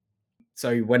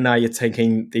So when I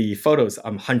taking the photos,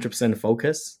 I'm 100%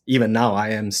 focused. Even now, I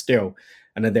am still.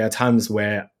 And then there are times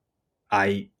where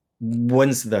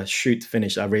once the shoot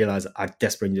finished, I realize I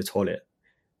desperately need the toilet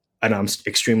and I'm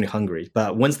extremely hungry.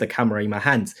 But once the camera in my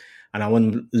hands and I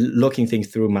want looking things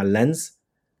through my lens,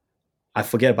 I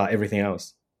forget about everything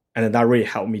else. And then that really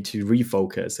helped me to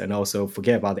refocus and also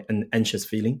forget about the anxious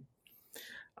feeling.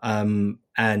 And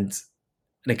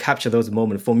to capture those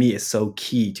moments, for me, is so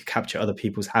key to capture other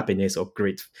people's happiness or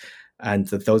grief and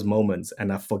those moments.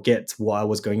 And I forget what I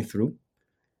was going through.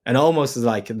 And almost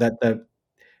like that the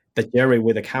Jerry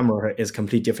with a camera is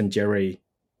completely different Jerry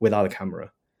without a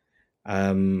camera.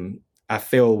 I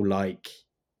feel my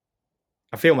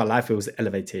life was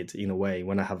elevated in a way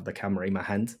when I have the camera in my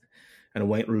hand and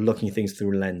when looking things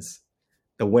through a lens.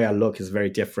 The way I look is very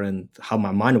different. How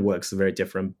my mind works is very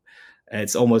different.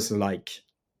 It's almost like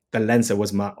the lens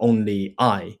was my only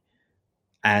eye,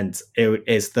 and it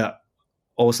is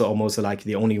also almost like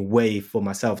the only way for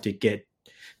myself to get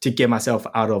myself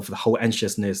out of the whole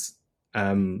anxiousness,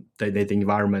 the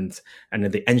environment, and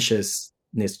the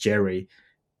anxiousness Jerry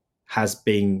has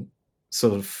been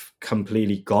sort of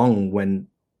completely gone when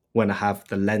I have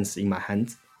the lens in my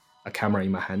hand, a camera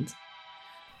in my hand.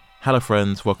 Hello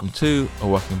friends, welcome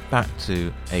back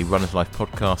to a Runner's Life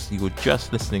podcast. You were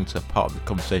just listening to a part of the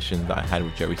conversation that I had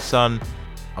with Jerry's son.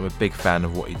 I'm a big fan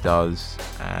of what he does,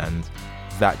 and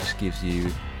that just gives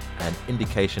you an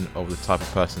indication of the type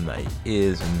of person that he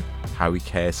is and how he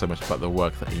cares so much about the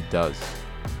work that he does.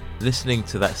 Listening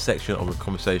to that section of the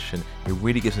conversation, it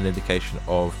really gives an indication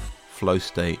of flow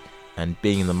state and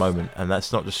being in the moment, and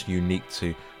that's not just unique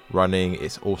to running,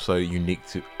 it's also unique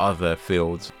to other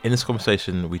fields. In this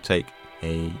conversation, we take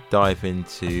a dive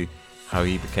into how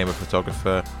he became a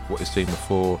photographer, what he's doing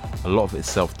before. A lot of it is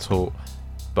self-taught,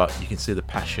 but you can see the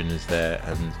passion is there,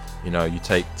 and you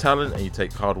take talent and you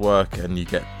take hard work and you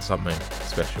get something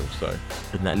special. So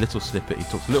in that little snippet, he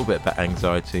talks a little bit about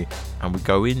anxiety, and we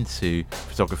go into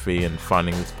photography and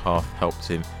finding this path helped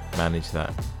him manage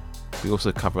that. We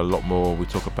also cover a lot more. We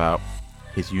talk about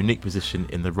his unique position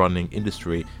in the running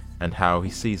industry and how he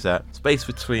sees that space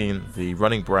between the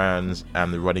running brands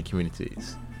and the running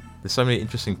communities. There's so many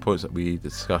interesting points that we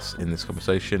discuss in this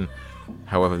conversation.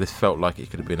 However, this felt like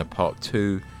it could have been a part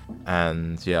 2,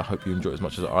 and I hope you enjoy it as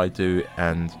much as I do.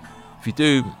 And if you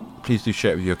do, please do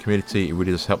share it with your community. It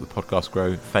really does help the podcast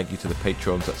grow. Thank you to the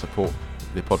patrons that support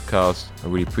the podcast. I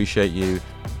really appreciate you.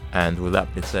 And with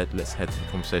that being said, let's head to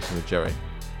the conversation with Jerry.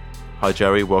 Hi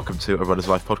Jerry, welcome to a Runner's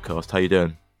Life podcast. How you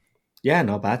doing? Yeah,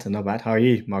 not bad. How are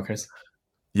you, Marcus?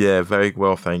 Yeah, very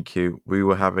well, thank you. We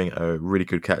were having a really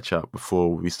good catch up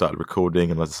before we started recording,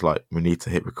 and I was just like, we need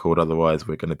to hit record, otherwise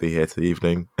we're going to be here till the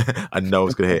evening. And no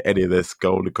one's going to hear any of this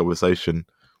golden conversation.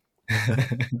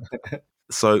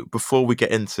 So before we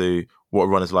get into what a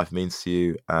runner's life means to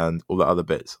you and all the other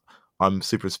bits, I'm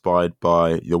super inspired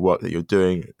by your work that you're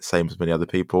doing, same as many other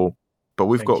people. But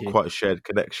we've got quite a shared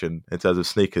connection in terms of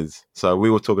sneakers. So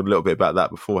we were talking a little bit about that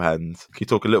beforehand. Can you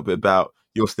talk a little bit about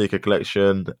your sneaker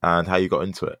collection and how you got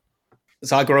into it?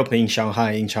 So I grew up in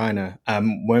Shanghai, in China.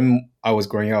 When I was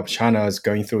growing up, China was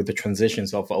going through the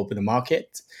transitions of open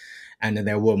market, and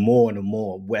there were more and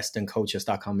more Western cultures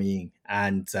start coming in.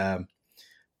 And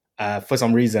for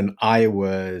some reason, I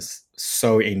was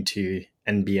so into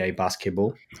NBA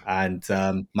basketball, and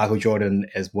Michael Jordan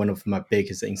is one of my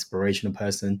biggest inspirational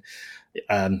person.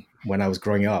 When I was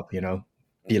growing up,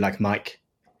 be like Mike,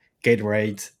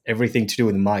 Gatorade, everything to do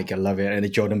with Mike, I love it, and the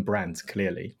Jordan brand,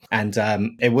 clearly. And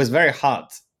it was very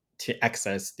hard to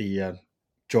access the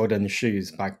Jordan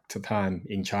shoes back to time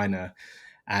in China.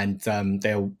 And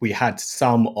we had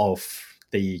some of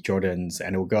the Jordans,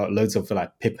 and we got loads of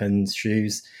like Pippen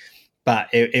shoes, but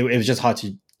it was just hard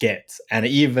to get. And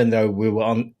even though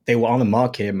they were on the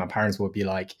market, my parents would be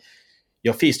like,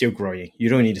 your feet still growing. You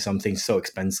don't need something so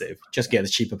expensive. Just get a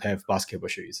cheaper pair of basketball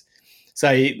shoes.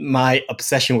 So my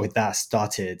obsession with that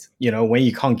started, when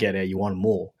you can't get it, you want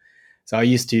more. So I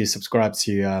used to subscribe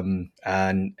to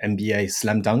an NBA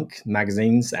Slam Dunk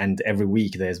magazines, and every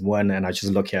week there's one, and I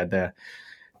just look at the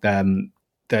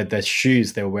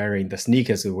shoes they're wearing, the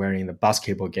sneakers they're wearing in the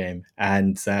basketball game.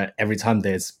 And every time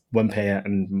there's one pair,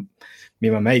 and me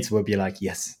and my mates will be like,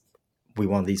 yes, we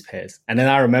want these pairs. And then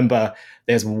I remember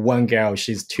there's one girl,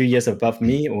 she's 2 years above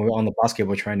me, and we were on the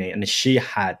basketball training, and she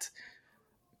had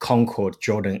Concord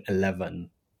Jordan 11.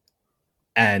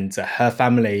 And her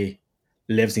family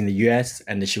lives in the US,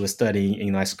 and she was studying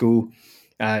in my school.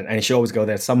 And she always go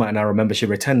there summer. And I remember she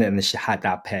returned it, and she had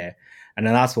that pair. And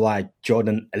then that's why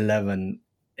Jordan 11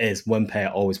 is one pair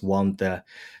I always want, the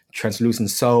translucent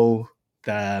sole,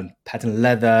 the patent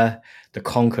leather, the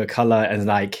conquer color, and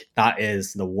like that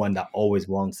is the one that I always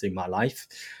wants in my life.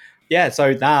 Yeah,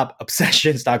 so that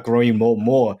obsession started growing more and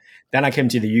more. Then I came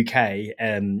to the UK,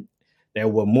 and there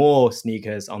were more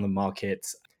sneakers on the market,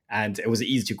 and it was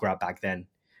easy to grab back then.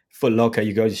 Foot Locker,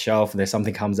 you go to the shelf, there's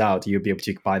something comes out, you'll be able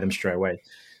to buy them straight away.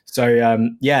 So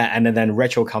yeah, and then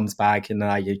retro comes back, and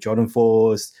like Jordan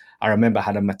 4s. I remember I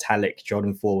had a metallic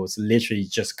Jordan 4s, literally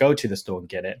just go to the store and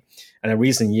get it. And in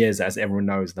recent years, as everyone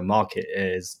knows, the market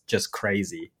is just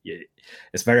crazy.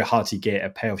 It's very hard to get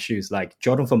a pair of shoes like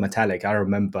Jordan 4 metallic. I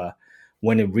remember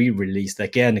when it re-released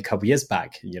again a couple years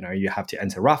back, you have to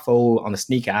enter raffle on the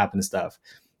sneaker app and stuff.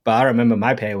 But I remember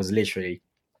my pair was literally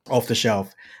off the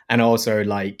shelf, and also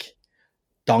like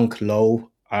Dunk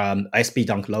Low, SB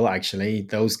Dunk Low, actually,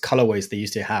 those colorways they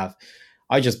used to have.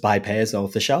 I just buy pairs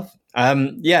off the shelf.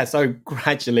 Yeah, so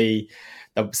gradually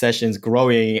the obsession's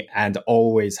growing and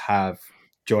always have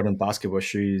Jordan basketball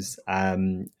shoes.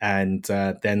 And then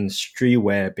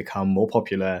streetwear become more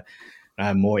popular,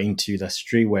 more into the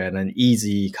streetwear. And then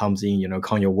Easy comes in,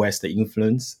 Kanye West, the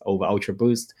influence over Ultra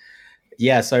Boost.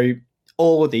 Yeah, so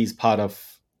all these part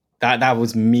of that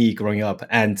was me growing up,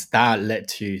 and that led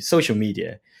to social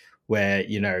media where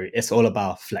it's all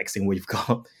about flexing what you've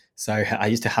got. So I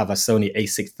used to have a Sony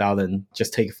A6000,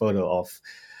 just take a photo of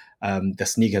the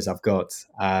sneakers I've got,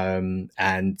 and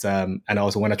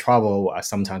also when I travel, I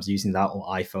sometimes using that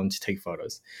on iPhone to take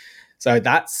photos. So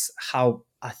that's how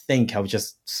I think I was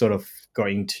just sort of got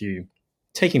into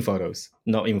taking photos,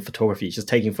 not even photography, just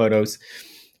taking photos.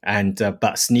 And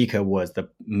but sneaker was the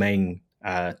main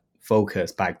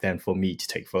focus back then for me to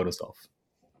take photos of.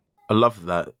 I love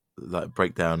that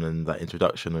breakdown and that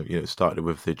introduction of, it started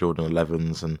with the Jordan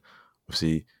 11s, and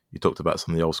obviously you talked about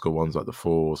some of the old school ones like the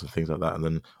 4s and things like that, and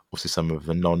then obviously some of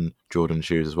the non-Jordan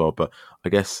shoes as well. But I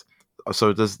guess,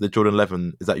 so does the Jordan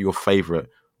 11, is that your favorite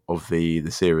of the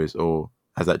series, or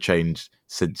has that changed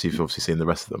since you've obviously seen the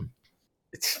rest of them?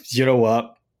 You know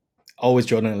what? Always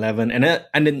Jordan 11, and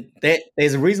then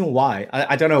there's a reason why.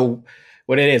 I don't know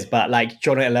what it is, but like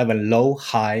Jordan 11 low,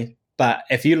 high. But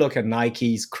if you look at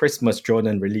Nike's Christmas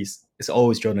Jordan release, it's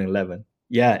always Jordan 11.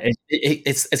 Yeah,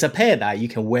 it's a pair that you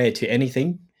can wear to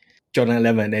anything. Jordan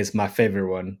 11 is my favorite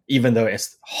one, even though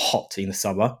it's hot in the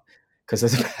summer because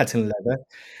it's a patent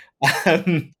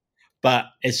leather. But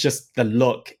it's just the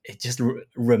look. It just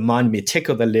remind me,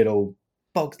 tickle the little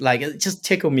box, like it just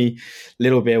tickled me a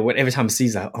little bit. When every time I see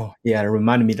that, oh yeah, it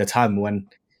reminded me of the time when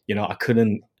I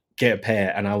couldn't get a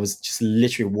pair, and I was just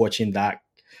literally watching that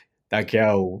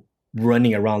girl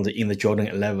running around in the Jordan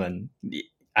 11,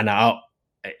 and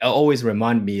it always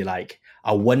remind me, like,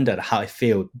 I wondered how I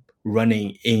feel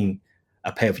running in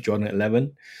a pair of Jordan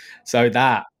 11. So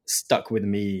that stuck with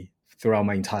me throughout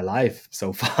my entire life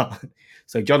so far.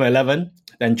 So Jordan 11,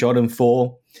 then Jordan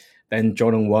 4, then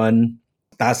Jordan 1.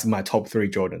 That's my top 3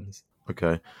 Jordans.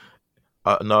 Okay.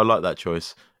 No, I like that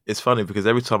choice. It's funny because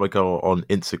every time I go on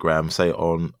Instagram, say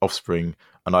on Offspring,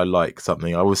 and I like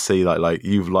something, I always see like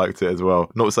you've liked it as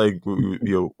well. Not saying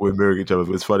we're mirroring each other,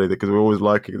 but it's funny because we're always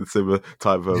liking the similar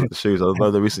type of shoes. I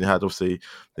know they recently had, obviously,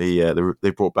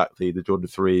 they brought back the Jordan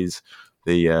 3s,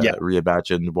 the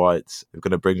reimagined whites. They're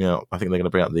going to bring out, I think they're going to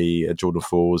bring out the Jordan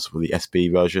 4s with the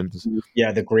SB versions.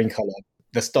 Yeah, the green color.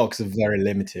 The stocks are very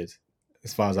limited,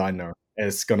 as far as I know.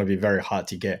 It's going to be very hard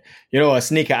to get. A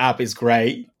sneaker app is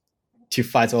great to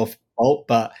fight off bolt,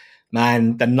 but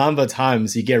man, the number of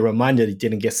times you get reminded you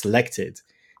didn't get selected.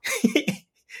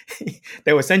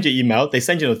 They will send you email, they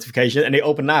send you a notification, and they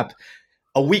open up.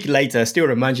 A week later, still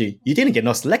remind you didn't get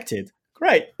not selected.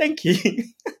 Great, thank you.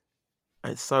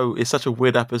 It's such a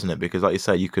weird app, isn't it? Because like you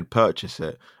say, you could purchase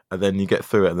it and then you get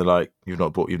through it and they're like, you've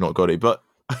not got it. But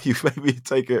you maybe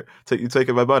take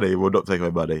my money, or not take my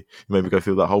money. You maybe go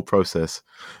through that whole process.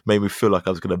 Made me feel like I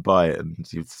was going to buy it, and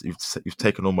you've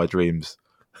taken all my dreams.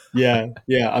 Yeah.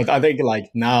 I think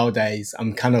like nowadays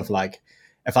I'm kind of like,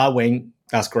 if I win,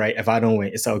 that's great. If I don't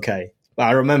win, it's okay. But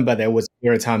I remember there was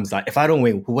times like, if I don't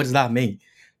win, what does that mean?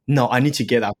 No, I need to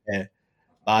get out there.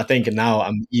 But I think now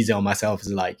I'm easy on myself. It's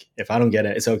like, if I don't get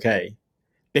it, it's okay,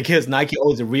 because Nike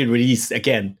always re-release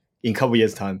again in a couple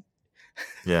years time.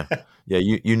 Yeah.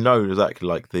 You know exactly,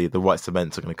 like the white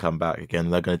cements are going to come back again.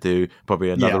 They're going to do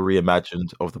probably another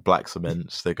reimagined of the black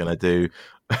cements. They're going to do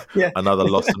another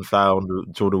lost and found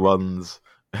Jordan 1s.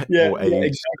 Yeah,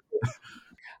 exactly.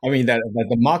 I mean,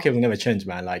 the market will never change,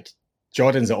 man. Like,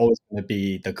 Jordans are always going to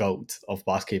be the GOAT of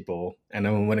basketball. And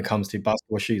then when it comes to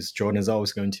basketball shoes, Jordan's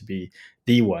always going to be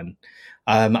the one.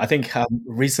 I think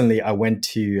recently I went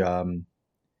to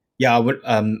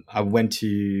I went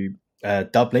to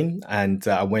Dublin, and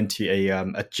I went to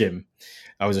a gym.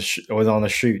 I was on a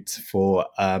shoot for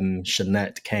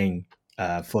Sinead Kane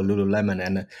for Lululemon,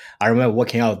 and I remember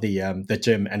walking out the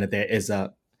gym, and there is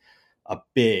a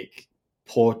big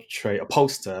portrait, a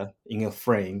poster in a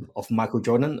frame of Michael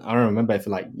Jordan. I don't remember if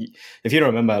you don't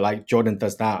remember, like Jordan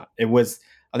does that. I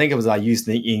think it was like used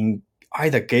in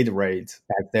either Gatorade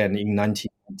back then in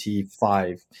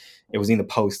 1995. It was in the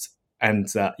post, and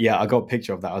yeah, I got a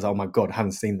picture of that. I was like, oh my god, I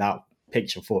haven't seen that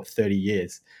picture for 30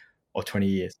 years or 20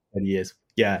 years, 30 years.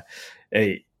 Yeah,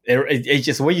 it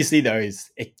just when you see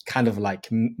those, it kind of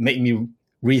like make me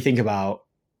rethink about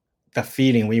the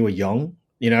feeling when you were young.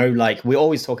 Like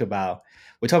we talk about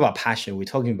passion, we're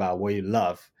talking about what you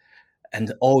love,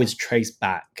 and always trace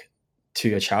back to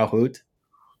your childhood.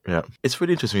 Yeah, it's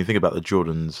really interesting when you think about the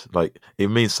Jordans. Like, it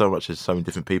means so much to so many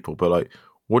different people, but like,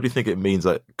 what do you think it means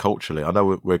like culturally? I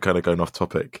know we're kind of going off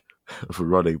topic for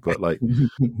running, but like,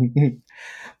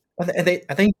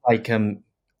 I think like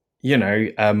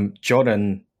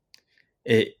Jordan.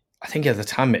 I think at the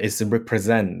time it is to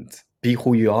represent, be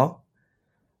who you are,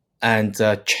 and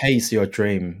chase your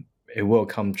dream. It will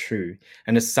come true,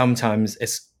 and sometimes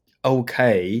it's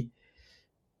okay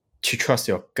to trust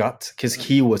your gut, because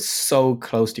he was so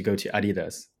close to go to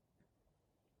Adidas.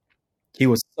 He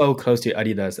was so close to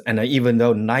Adidas, and even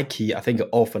though Nike, I think,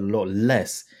 offered a lot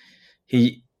less,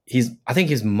 I think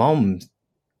his mom,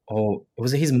 or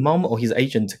was it his mom or his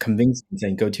agent, convinced him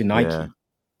to go to yeah,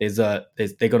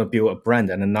 Nike. They're gonna build a brand,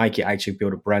 and then Nike actually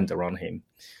built a brand around him.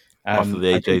 after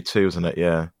the I think, AJ2, wasn't it?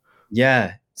 Yeah,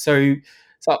 yeah. So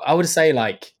I would say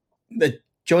like the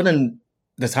Jordan,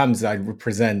 the times I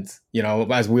represent,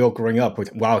 as we all growing up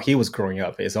with, while he was growing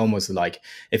up, it's almost like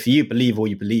if you believe what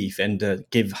you believe and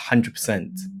give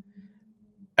 100%,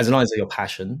 as long as it's your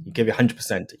passion, you give it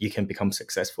 100%, you can become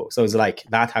successful. So it's like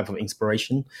that type of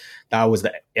inspiration. That was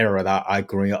the era that I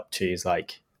grew up to. Is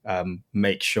like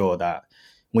make sure that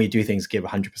when you do things, give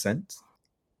 100%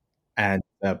 and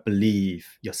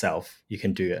believe yourself. You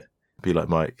can do it. be like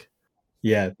Mike.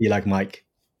 Yeah, be like Mike.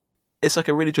 It's like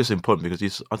a really interesting point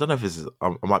because I don't know if this is,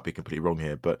 I might be completely wrong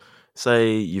here, but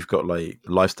say you've got like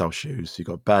lifestyle shoes, you've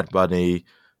got Bad Bunny,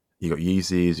 you got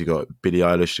Yeezys, you got Billie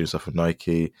Eilish doing stuff with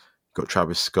Nike, you got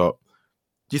Travis Scott.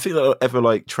 Do you think that'll ever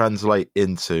like translate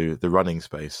into the running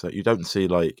space? Like, you don't see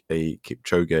like a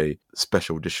Kipchoge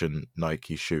special edition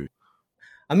Nike shoe.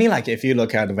 I mean, like if you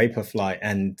look at Vaporfly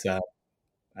and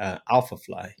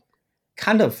Alphafly,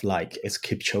 kind of like it's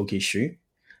Kipchoge shoe.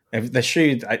 If the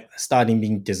shoe starting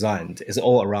being designed is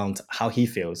all around how he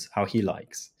feels, how he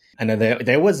likes. And then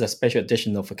there was a special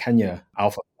edition of a Kenya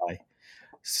Alphafly.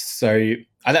 So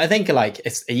I think like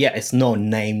it's not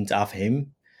named after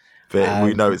him. But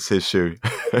we know it's his shoe.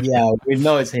 Yeah, we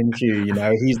know it's him too.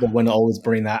 He's the one that always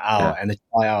bring that out and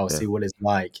try out, Yeah. see what it's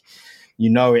like.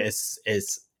 It's.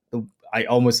 I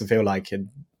almost feel like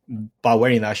by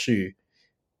wearing that shoe,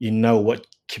 you know what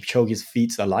Kipchoge's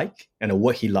feet are like and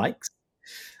what he likes.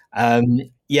 Yeah,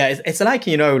 it's like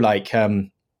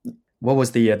what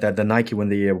was the Nike one,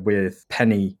 the with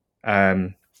Penny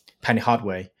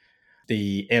Hardaway,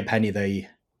 the Air Penny.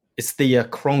 It's the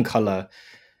chrome color,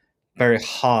 very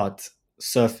hard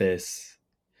surface.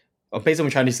 Basically, what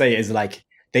I'm trying to say is like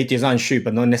they design shoe,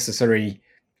 but not necessarily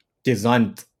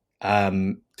designed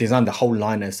the whole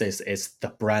line as it's the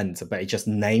brand, but it just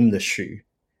named the shoe.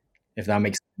 If that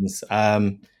makes sense.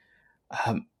 Air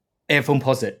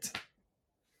Foamposite.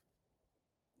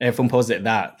 Air Foamposite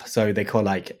that, so they call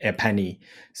like Air Penny.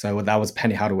 So that was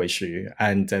Penny Hardaway shoe,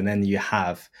 and then you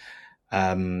have,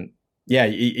 it's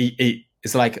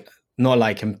like not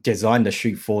like design the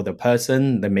shoe for the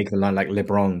person. They make the line like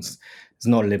LeBron's. It's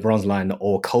not LeBron's line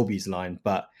or Kobe's line,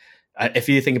 but if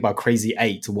you think about Crazy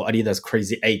 8, what Adidas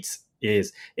Crazy 8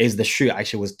 is the shoe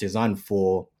actually was designed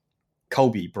for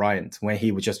Kobe Bryant when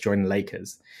he was just joining the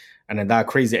Lakers. And then that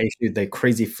Crazy 8 shoe, the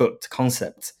Crazy Foot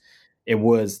concept, it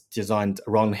was designed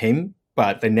around him,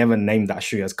 but they never named that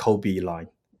shoe as Kobe line.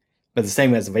 But the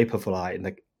same as Vaporfly and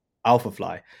the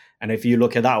Alphafly. And if you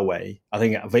look at that way, I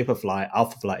think Vaporfly,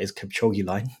 Alphafly is Kipchoge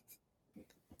line.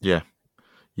 Yeah,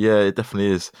 it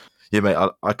definitely is. Yeah, mate,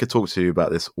 I could talk to you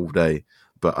about this all day,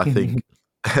 but I think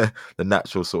the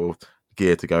natural sort of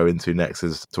gear to go into next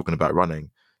is talking about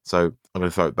running. So I'm going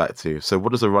to throw it back to you. So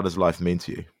what does a runner's life mean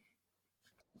to you?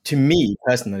 To me,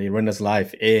 personally, runner's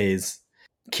life is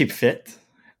keep fit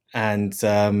and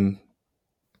to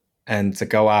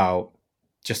go out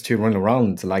just to run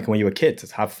around like when you were a kid,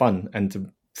 to have fun and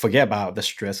to forget about the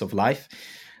stress of life,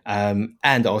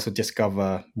 and also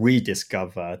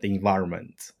rediscover the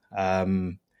environment.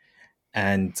 And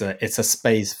it's a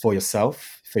space for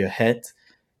yourself, for your head,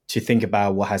 to think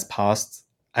about what has passed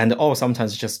and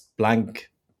sometimes just blank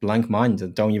mind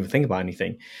and don't even think about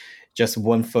anything. Just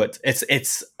one foot.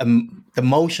 It's the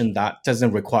motion that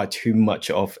doesn't require too much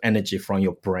of energy from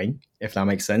your brain, if that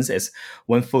makes sense. It's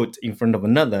one foot in front of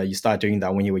another. You start doing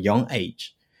that when you were young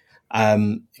age.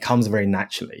 It comes very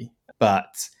naturally.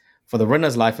 But for the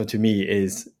runner's life, to me,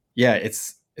 is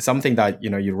it's something that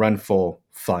you run for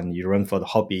fun, you run for the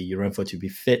hobby, you run for to be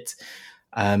fit.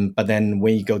 But then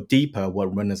when you go deeper,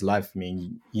 what runner's life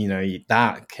mean,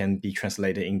 that can be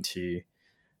translated into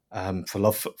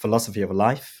philosophy of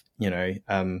life.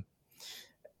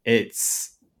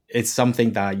 It's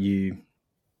something that you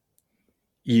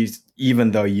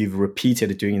even though you've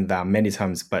repeated doing that many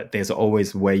times, but there's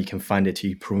always a way you can find it to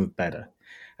improve better.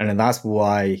 And that's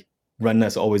why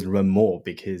runners always run more,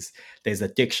 because there's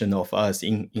addiction of us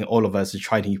in all of us to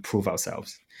try to improve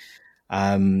ourselves.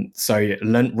 So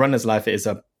runner's life is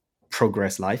a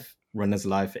progress life. Runner's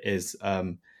life is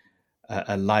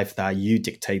a life that you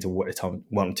dictate what it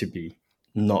want to be,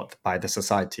 not by the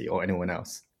society or anyone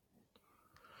else.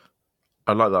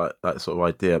 I like that sort of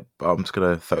idea, but I'm just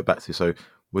going to throw it back to you. So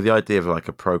with the idea of like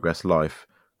a progress life,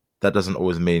 that doesn't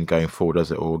always mean going forward,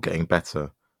 does it, or getting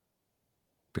better?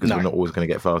 Because we're not always going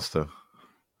to get faster.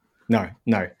 No.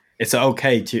 It's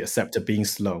okay to accept being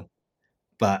slow,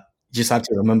 but you just have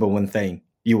to remember one thing: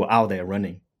 you were out there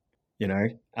running.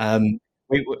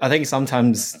 I think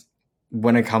sometimes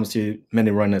when it comes to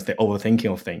many runners, they're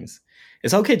overthinking of things.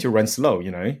 It's okay to run slow.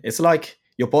 It's like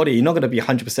your body. You're not going to be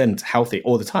 100% healthy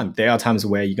all the time. There are times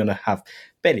where you're going to have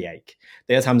bellyache.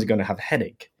 There are times you're going to have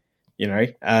headache.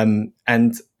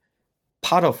 And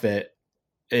part of it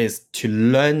is to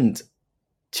learn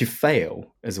to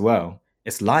fail as well.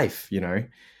 It's life.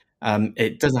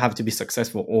 It doesn't have to be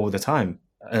successful all the time.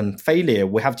 Failure,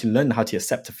 we have to learn how to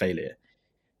accept the failure.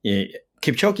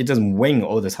 Kipchoge doesn't win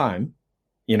all the time.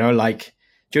 Like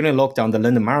during lockdown, the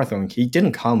London Marathon, he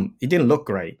didn't look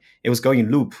great. It was going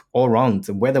loop all around.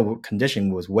 The weather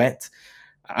condition was wet,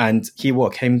 and he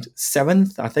came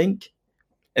 7th, I think.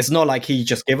 It's not like he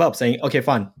just gave up, saying, "Okay,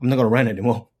 fine, I'm not going to run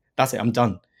anymore. That's it, I'm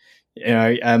done."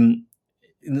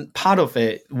 Part of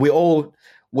it, we all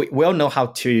know how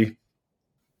to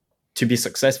be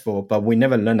successful, but we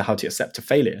never learn how to accept a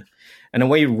failure. And the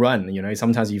way you run,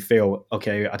 sometimes you feel,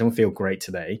 okay, I don't feel great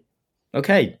today.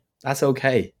 Okay, that's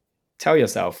okay. Tell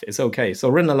yourself it's okay. So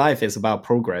running life is about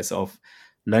progress of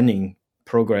learning,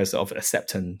 progress of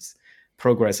acceptance,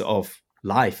 progress of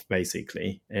life,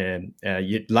 basically. And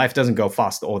life doesn't go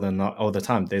fast all the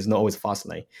time. There's not always fast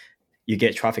lane. You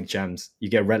get traffic jams, you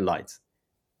get red lights,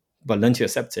 but learn to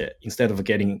accept it instead of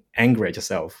getting angry at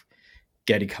yourself,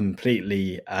 getting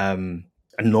completely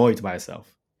annoyed by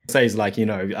yourself. Say it's like,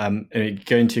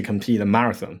 going to complete a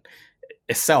marathon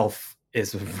itself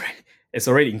is it's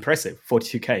already impressive,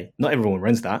 42K. Not everyone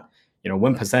runs that.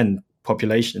 1%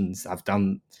 populations have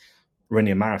done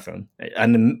running a marathon.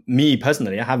 And me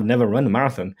personally, I have never run a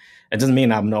marathon. It doesn't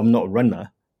mean I'm not a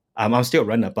runner. I'm still a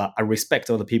runner, but I respect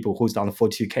other people who's done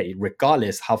 42K,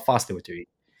 regardless how fast they were doing.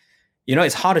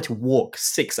 It's harder to walk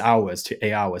 6 hours to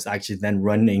 8 hours actually than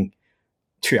running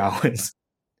 2 hours.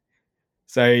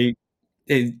 So,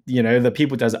 the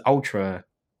people does ultra,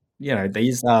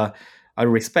 these are, I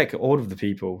respect all of the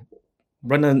people.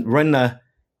 Runner,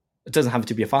 it doesn't have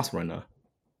to be a fast runner.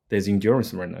 There's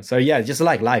endurance runner. So yeah, just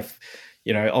like life,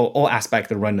 all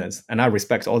aspects of runners, and I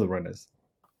respect all the runners.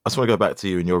 I just want to go back to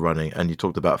you and your running, and you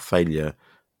talked about failure,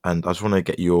 and I just want to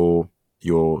get your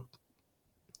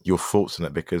thoughts on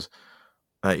it, because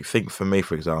I think for me,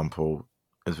 for example,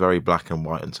 it's very black and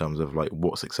white in terms of like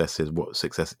what success is, what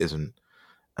success isn't.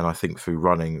 And I think through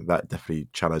running, that definitely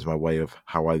challenged my way of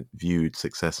how I viewed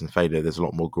success and failure. There's a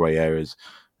lot more grey areas.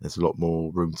 There's a lot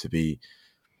more room to be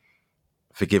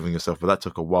forgiving yourself. But that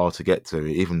took a while to get to.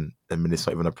 Even, it's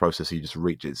not even a process you just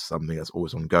reach. It's something that's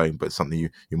always ongoing, but it's something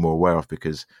you're more aware of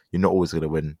because you're not always going to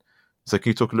win. So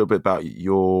can you talk a little bit about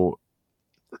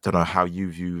I don't know, how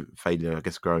you view failure, I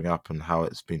guess, growing up, and how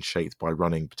it's been shaped by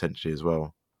running potentially as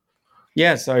well?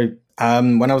 Yeah, so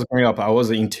when I was growing up, I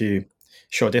was into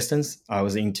short distance. I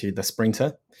was into the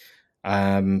sprinter.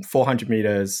 400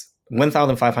 meters,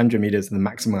 1,500 meters, the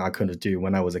maximum I could do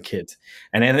when I was a kid.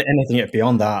 And anything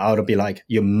beyond that, I would be like,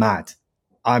 you're mad.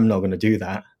 I'm not going to do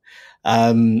that.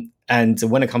 And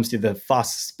when it comes to the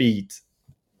fast speed,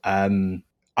 I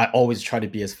always try to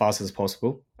be as fast as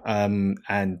possible.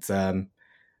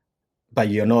 But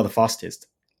you're not the fastest.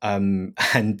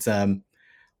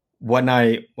 When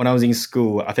I was in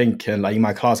school, I think like in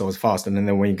my class I was fast, and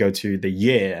then when you go to the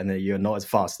year and then you're not as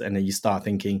fast, and then you start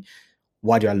thinking,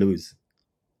 why do I lose?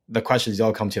 The questions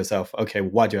all come to yourself. Okay,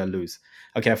 why do I lose?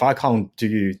 Okay, if I can't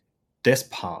do this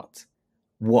part,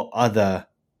 what other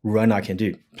run I can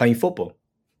do? Playing football.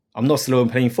 I'm not slow in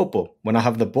playing football. When I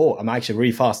have the ball, I'm actually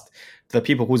really fast. The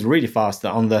people who's really fast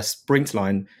on the sprint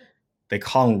line, they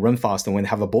can't run faster when they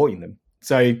have a ball in them.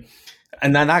 So,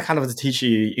 and then that kind of teach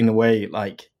you in a way,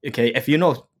 like, okay, if you're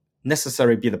not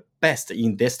necessarily be the best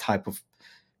in this type of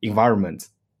environment,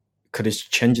 could it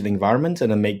change the environment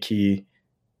and then make you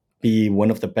be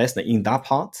one of the best in that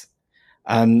part?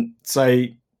 So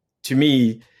to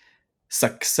me,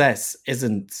 success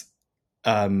isn't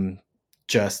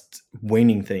just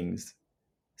winning things.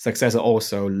 Success is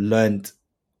also learned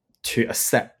to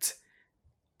accept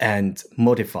and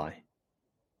modify,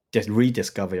 just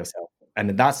rediscover yourself.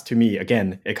 And that's, to me,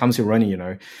 again, it comes to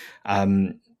running,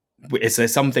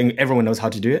 it's something everyone knows how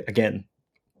to do it, again,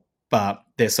 but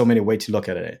there's so many ways to look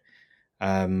at it.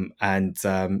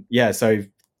 So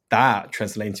that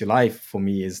translating to life for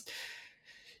me is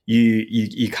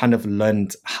you kind of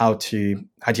learned how to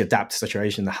adapt to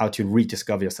situation, how to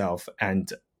rediscover yourself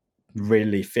and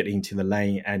really fit into the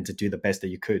lane and to do the best that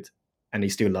you could, and you're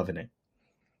still loving it.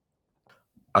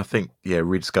 I think,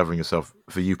 rediscovering yourself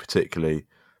for you particularly,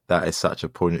 that is such a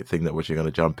poignant thing that which you're going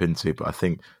to jump into. But I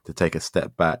think to take a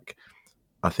step back,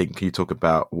 I think, can you talk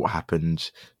about what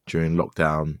happened during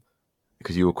lockdown?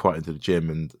 Because you were quite into the gym,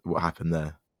 and what happened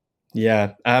there?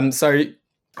 Yeah. So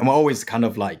I'm always kind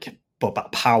of like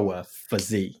about power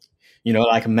physique.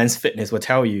 Like Men's Fitness will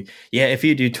tell you, if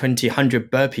you do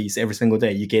 100 burpees every single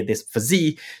day, you get this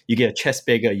physique, you get your chest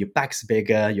bigger, your back's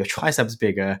bigger, your triceps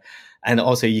bigger, and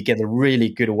also you get a really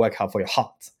good workout for your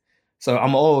heart. So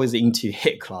I'm always into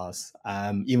HIIT class.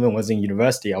 Even when I was in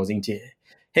university, I was into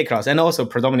HIIT class. And also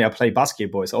predominantly I play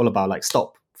basketball. It's all about like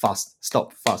stop, fast,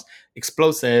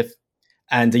 explosive,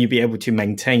 and you'll be able to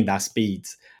maintain that speed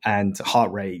and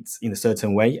heart rates in a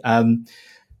certain way.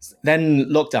 Then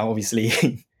lockdown, obviously,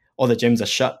 all the gyms are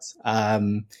shut.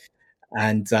 And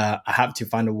I have to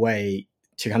find a way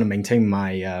to kind of maintain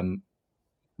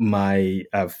my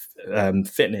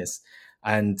fitness.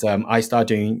 And I started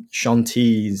doing Shaun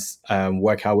T's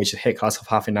workout, which is HIIT class of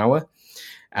half an hour.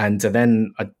 And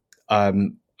then I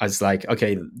was like,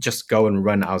 okay, just go and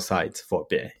run outside for a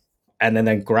bit. And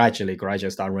then gradually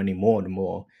start running more and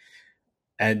more.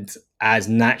 And as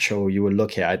natural you will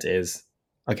look at it is,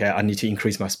 okay, I need to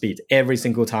increase my speed. Every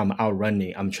single time out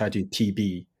running, I'm trying to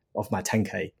TB of my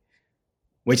 10K,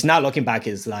 which now looking back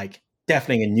is like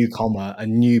definitely a newcomer, a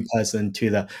new person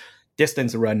to the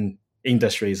distance run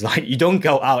industry. Is like, you don't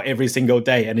go out every single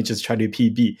day and just try to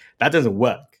PB. That doesn't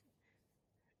work.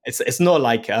 It's not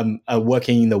like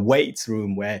working in the weights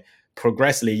room where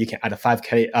progressively you can add a 5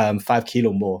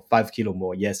 kilo more.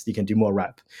 Yes, you can do more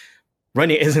rep.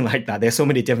 Running isn't like that. There's so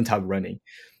many different types of running.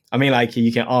 I mean, like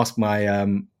you can ask my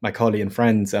my colleague and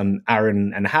friends,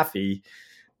 Aaron and Hafi.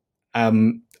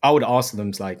 I would ask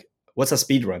them like, "What's a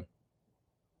speed run?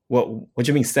 What do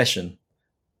you mean session?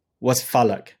 What's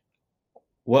falak?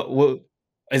 What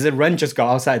is it? Run? Just go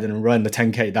outside and run the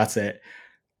 10K. That's it.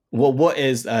 What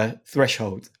is a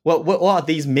threshold? What are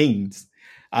these means?"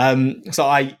 So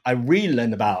I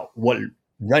relearned about what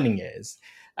running is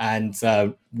and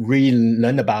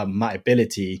relearn about my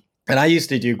ability. And I used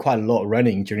to do quite a lot of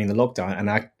running during the lockdown, and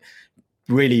I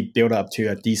really built up to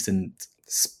a decent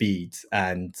speed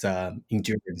and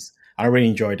endurance. I really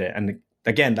enjoyed it. And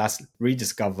again, that's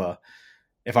rediscover,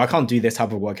 if I can't do this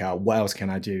type of workout, what else can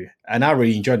I do? And I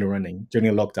really enjoyed the running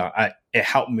during the lockdown. It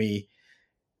helped me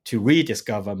to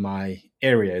rediscover my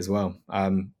area as well.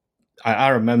 I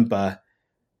remember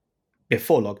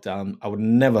before lockdown, I would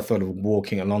never thought of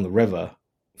walking along the river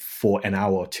for an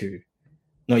hour or two,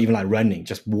 not even like running,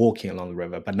 just walking along the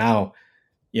river. But now,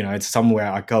 it's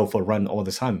somewhere I go for a run all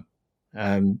the time.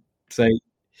 So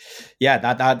yeah,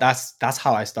 that's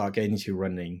how I start getting into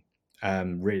running,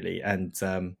 really. And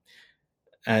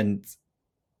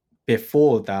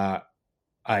before that,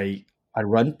 I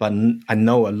run, but I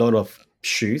know a lot of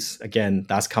shoes. Again,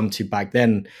 that's come to back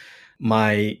then.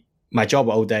 My job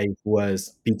all day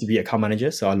was B2B account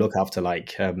manager. So I look after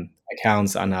like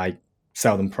accounts and I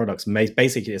sell them products,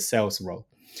 basically a sales role.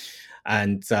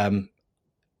 And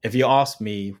if you ask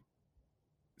me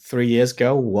 3 years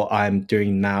ago what I'm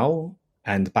doing now,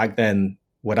 and back then,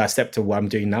 would I step to what I'm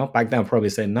doing now? Back then, I'd probably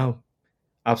say no,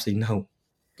 absolutely no.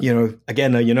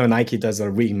 Again, Nike does a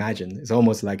reimagine. It's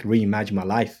almost like reimagine my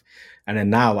life. And then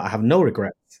now I have no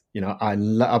regrets. I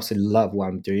absolutely love what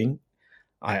I'm doing.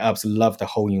 I absolutely love the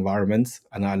whole environment,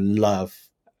 and I love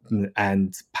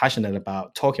and passionate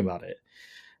about talking about it.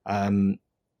 And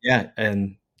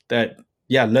that,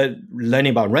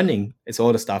 learning about running, it's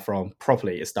all the stuff from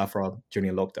properly. It's stuff from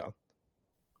during lockdown.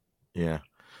 Yeah,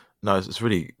 no, it's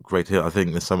really great to hear. I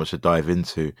think there's so much to dive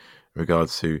into in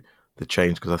regards to the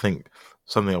change? Because I think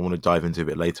something I want to dive into a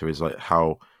bit later is like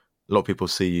how a lot of people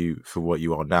see you for what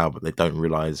you are now, but they don't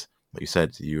realize, like you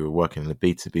said, you were working in a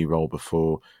B2B role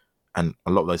before, and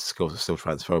a lot of those skills are still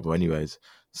transferable anyways.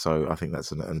 So I think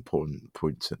that's an important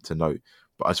point to note.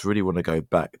 But I just really want to go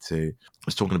back to, I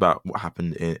was talking about what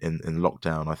happened in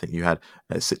lockdown. I think you had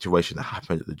a situation that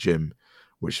happened at the gym,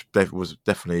 which was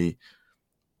definitely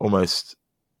almost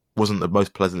wasn't the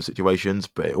most pleasant of situations,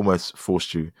 but it almost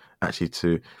forced you actually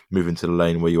to move into the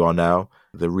lane where you are now.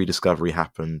 The rediscovery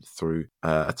happened through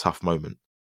a tough moment.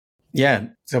 Yeah.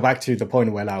 So back to the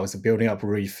point where I was building up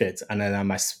really fit, and then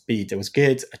my speed, it was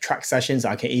good. Track sessions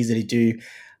I can easily do.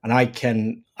 And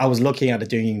I was looking at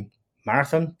doing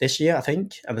marathon this year, I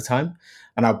think, at the time.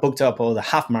 And I booked up all the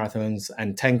half marathons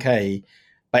and 10K,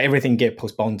 but everything get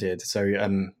postponed.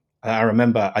 So I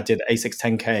remember I did A6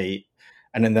 10K,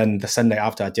 and then the Sunday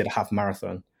after I did a half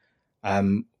marathon.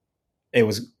 It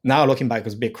was, now looking back, it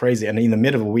was a bit crazy. And in the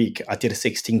middle of the week, I did a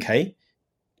 16K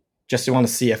just to want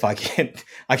to see if I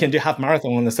can do half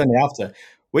marathon on the Sunday after,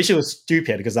 which was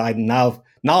stupid because I now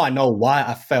I know why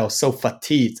I felt so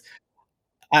fatigued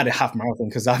at a half marathon,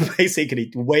 because I basically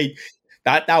wait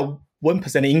that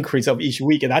 1% increase of each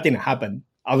week, and that didn't happen.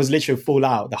 I was literally full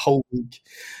out the whole week.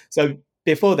 So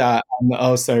before that,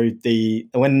 also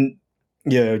when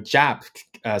jab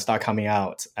started coming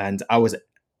out, and I was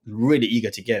really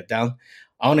eager to get it down.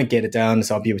 I want to get it down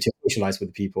so I'll be able to socialize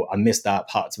with people. I missed that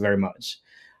part very much.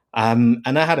 And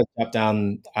I had a jab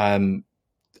down.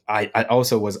 I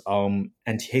also was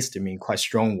antihistamine, quite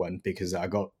strong one, because I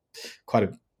got quite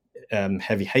a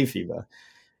heavy hay fever.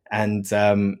 And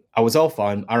I was all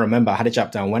fine. I remember I had a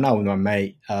jab down, went out with my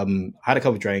mate, had a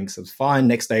couple of drinks, it was fine.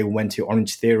 Next day, we went to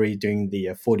Orange Theory doing the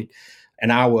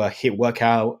 40-hour HIIT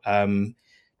workout.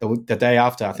 The day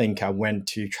after, I think I went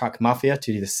to Track Mafia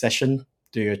to do the session,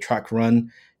 do a track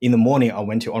run. In the morning, I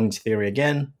went to Orange Theory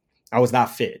again. I was that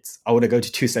fit. I would go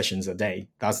to 2 sessions a day.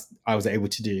 That's I was able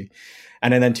to do.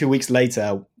 And then 2 weeks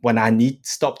later, when I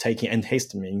stopped taking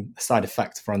antihistamine, side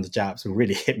effects from the jabs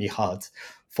really hit me hard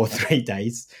for 3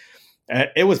 days.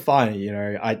 It was fine,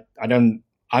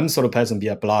 I'm the sort of person be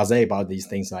a blasé about these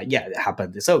things. Like, yeah, it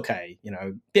happened. It's okay.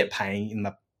 Bit pain in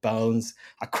my bones.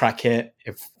 I crack it.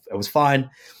 It was fine.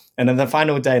 And then the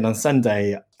final day, on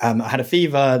Sunday, I had a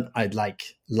fever.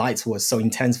 Lights were so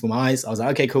intense for my eyes. I was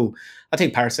like, okay, cool. I'll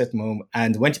take paracetamol,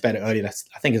 and went to bed early.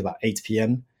 I think it's about 8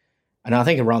 p.m. And I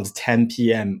think around 10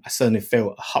 p.m., I suddenly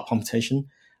felt a heart palpitation.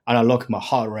 And I looked at my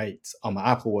heart rate on my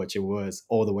Apple Watch. It was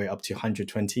all the way up to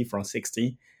 120 from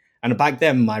 60. And back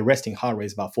then, my resting heart rate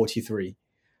is about 43.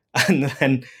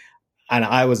 And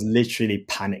I was literally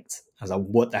panicked. I was like,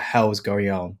 what the hell is going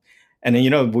on? And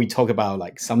then, we talk about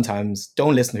sometimes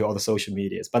don't listen to all the social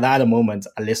medias. But at the moment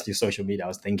I listened to social media, I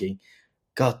was thinking,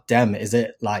 God damn, is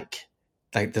it like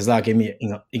does that give me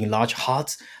an enlarged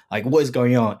heart? Like, what is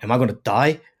going on? Am I going to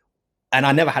die? And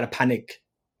I never had a panic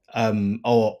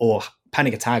or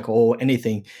panic attack or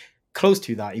anything close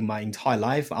to that in my entire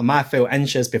life. I might feel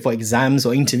anxious before exams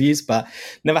or interviews, but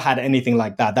never had anything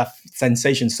like that. That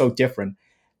sensation is so different.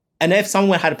 And if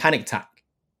someone had a panic attack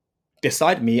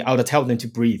beside me, I would have told them to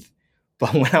breathe.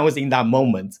 But when I was in that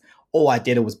moment, all I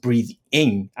did was breathe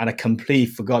in, and I completely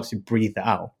forgot to breathe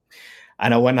out.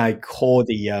 And when I called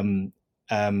the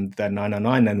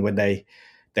 999, and when they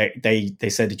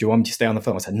said, "Did you want me to stay on the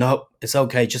phone?" I said, "No, it's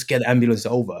okay. Just get the ambulance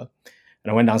over."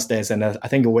 And I went downstairs, and I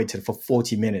think I waited for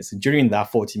 40 minutes. And during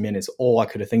that 40 minutes, all I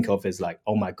could think of is like,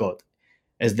 oh my God,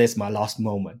 is this my last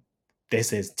moment?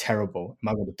 This is terrible. Am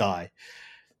I going to die?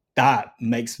 That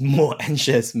makes more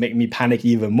anxious, make me panic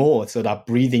even more. So that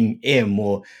breathing in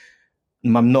more,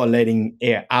 I'm not letting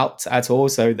air out at all.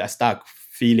 So I start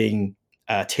feeling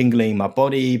tingling in my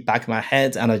body, back of my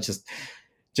head, and I just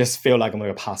feel like I'm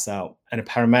going to pass out. And a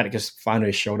paramedic just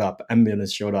finally showed up,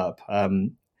 ambulance showed up.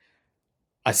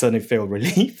 I suddenly feel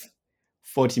relief.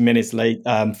 40 minutes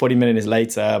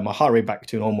later, my heart rate back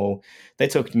to normal. They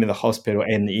took me to the hospital,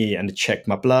 A&E, and checked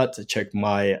my blood, checked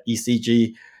my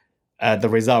ECG. The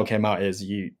result came out is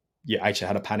you actually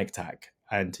had a panic attack,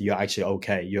 and you're actually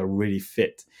okay. You're really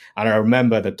fit. And I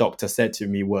remember the doctor said to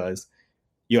me was,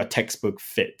 you're textbook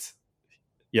fit.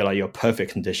 You're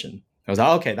perfect condition. I was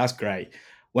like, okay, that's great.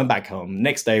 Went back home.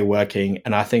 Next day working,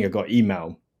 and I think I got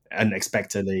email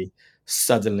unexpectedly.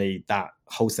 Suddenly that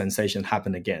whole sensation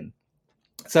happened again.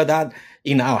 So that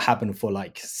now happened for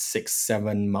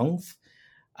 6-7 months.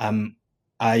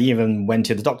 I even went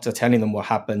to the doctor telling them what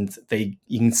happened. They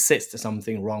insist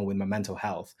something wrong with my mental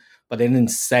health, but they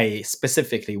didn't say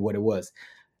specifically what it was.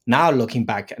 Now looking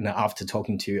back and after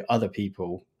talking to other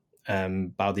people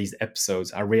about these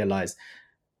episodes, I realized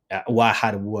what I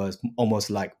had was almost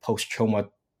like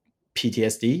post-traumatic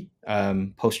PTSD,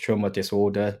 post-trauma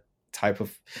disorder type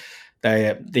of.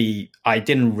 I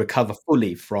didn't recover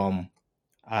fully from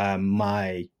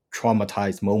my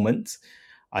traumatized moments.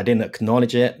 I didn't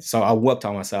acknowledge it, so I worked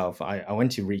on myself. I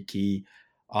went to Reiki.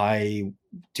 I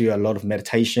do a lot of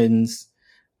meditations.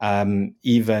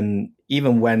 Even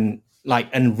when like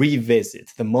and revisit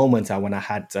the moments when I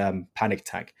had panic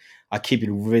attack. I keep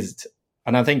it revisit,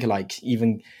 and I think like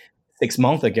even 6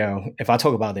 months ago, if I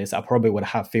talk about this, I probably would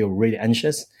have feel really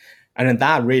anxious, and then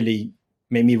that really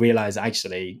made me realize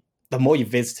actually the more you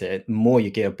visit it, the more you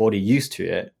get your body used to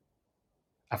it.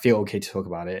 I feel okay to talk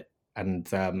about it, and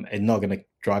it's not going to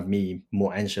drive me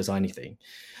more anxious or anything.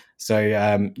 So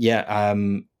yeah,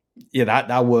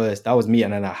 that was me,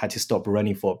 and then I had to stop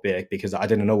running for a bit because I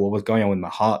didn't know what was going on with my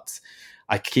heart.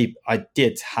 I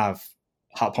did have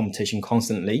heart palpitation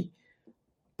constantly,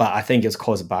 but I think it's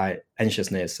caused by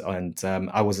anxiousness, and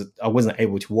I wasn't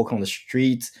able to walk on the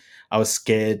street. I was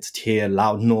scared to hear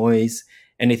loud noise.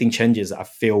 Anything changes, I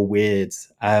feel weird.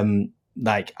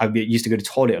 Like I used to go to the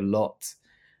toilet a lot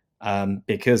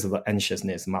because of the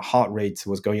anxiousness. My heart rate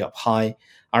was going up high.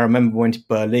 I remember when to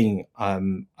Berlin,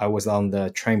 I was on the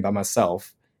train by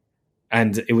myself,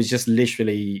 and it was just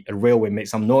literally a railway made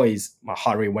some noise. My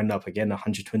heart rate went up again,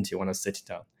 120 when I was sitting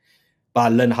down. But I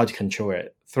learned how to control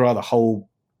it throughout the whole,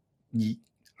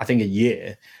 I think, a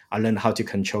year. I learned how to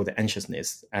control the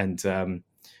anxiousness, and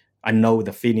I know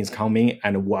the feelings coming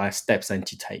and what steps I need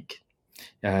to take.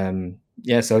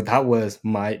 Yeah, so that was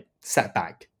my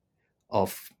setback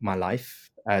of my life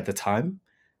at the time.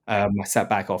 My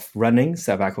setback of running,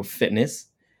 setback of fitness.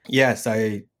 Yeah,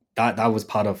 so that was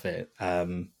part of it.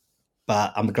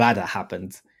 But I'm glad that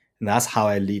happened, and that's how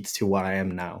I lead to what I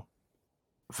am now.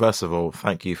 First of all,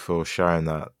 thank you for sharing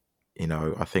that.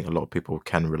 I think a lot of people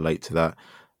can relate to that,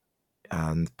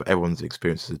 but everyone's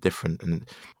experiences are different. And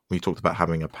when you talked about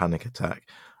having a panic attack,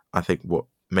 I think what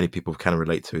many people can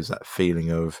relate to is that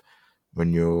feeling of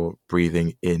when you're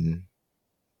breathing in,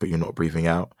 but you're not breathing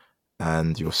out,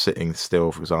 and you're sitting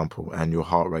still, for example, and your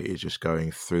heart rate is just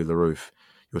going through the roof.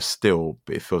 You're still,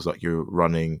 but it feels like you're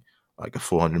running like a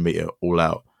 400-meter all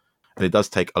out. And it does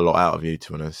take a lot out of you,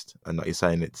 to be honest. And like you're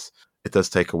saying, it does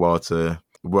take a while to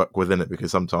work within it,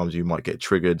 because sometimes you might get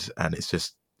triggered, and it's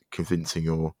just convincing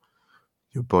your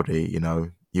body,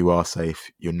 you are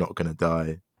safe, you're not going to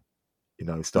die,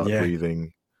 start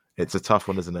breathing. It's a tough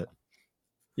one, isn't it?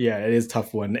 Yeah, it is a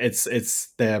tough one. It's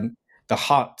the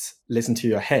heart listen to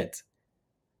your head.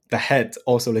 The head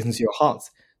also listens to your heart.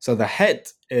 So the head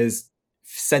is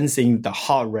sensing the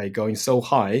heart rate going so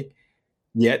high,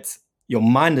 yet your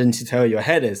mind needs to tell your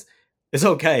head is, it's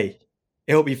okay,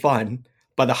 it'll be fine.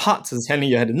 But the heart is telling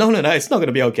your head, no, it's not going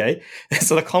to be okay.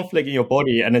 So the conflict in your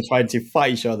body and then trying to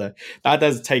fight each other, that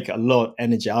does take a lot of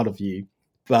energy out of you.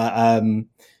 But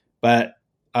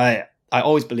I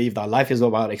always believe that life is all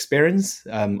about experience.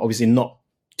 Obviously not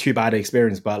too bad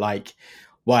experience, but like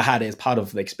what I had is part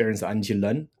of the experience that I need to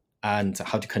learn and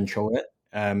how to control it,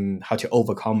 how to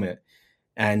overcome it.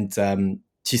 And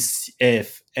to see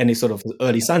if any sort of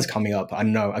early signs coming up, I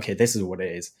know, okay, this is what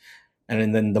it is.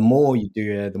 And then the more you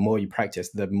do it, the more you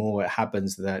practice, the more it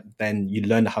happens, that then you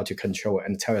learn how to control it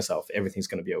and tell yourself everything's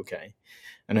going to be okay.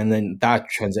 And then that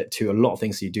translates to a lot of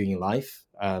things you do in life.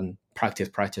 Practice.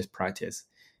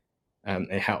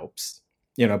 It helps,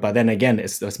 but then again,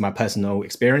 it's my personal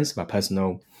experience, my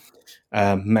personal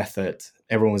method.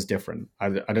 Everyone's different. I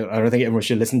don't think everyone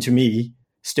should listen to me.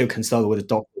 Still consult with a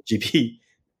doctor, GP.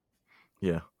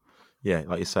 Yeah,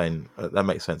 like you're saying, that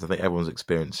makes sense. I think everyone's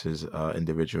experiences are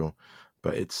individual,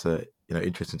 but it's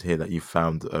interesting to hear that you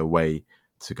found a way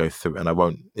to go through it.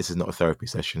 And this is not a therapy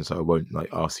session, so I won't like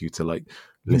ask you to like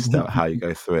list out how you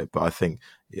go through it. But I think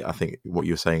what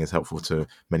you're saying is helpful to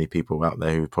many people out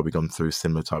there who've probably gone through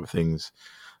similar type of things.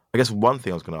 I guess one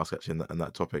thing I was going to ask actually in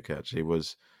that topic actually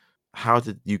was, how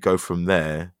did you go from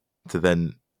there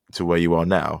to where you are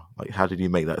now? Like, how did you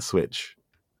make that switch?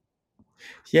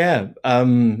 Yeah.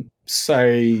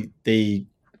 So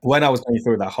when I was going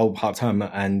through that whole part time,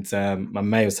 and my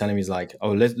mate was telling me, he's like,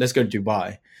 "Oh, let's go to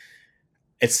Dubai.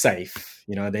 It's safe.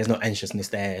 There's no anxiousness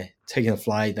there. Taking a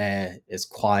flight there is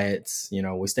quiet.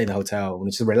 We stay in the hotel. We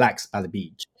just relax by the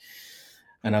beach."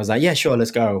 And I was like, "Yeah, sure,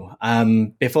 let's go."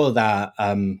 Before that,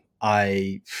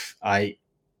 I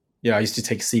used to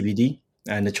take CBD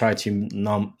and to try to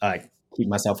keep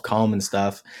myself calm and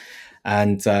stuff.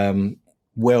 And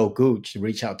Will Gooch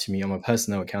reached out to me on my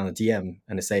personal account, a DM,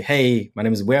 and they say, "Hey, my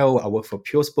name is Will. I work for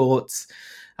Pure Sports.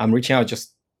 I'm reaching out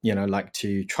just like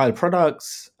to try the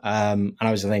products. And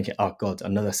I was just thinking, oh God,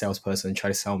 another salesperson try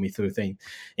to sell me through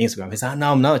Instagram. He's like,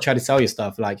 no, I'm not trying to sell you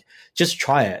stuff. Like, just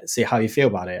try it, see how you feel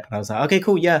about it. And I was like, okay,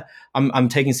 cool. Yeah, I'm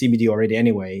taking CBD already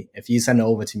anyway. If you send it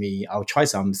over to me, I'll try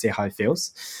some, see how it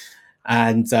feels.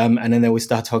 And then we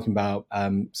start talking about,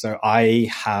 so I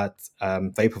had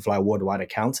Vaporfly worldwide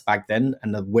account back then,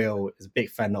 and Will is a big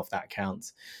fan of that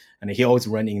account. And he always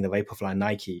running the Vaporfly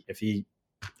Nike.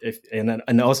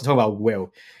 And also talk about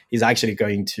Will, he's actually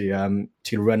going to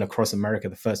run across America,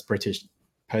 the first British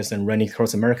person running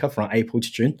across America from April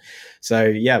to June. So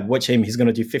yeah, watch him. He's going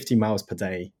to do 50 miles per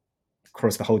day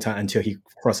across the whole time until he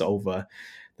crosses over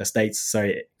the States.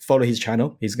 So follow his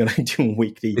channel. He's going to do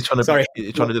weekly. You're trying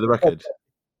to do the record.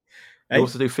 You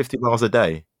also do 50 miles a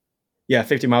day. Yeah,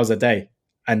 50 miles a day,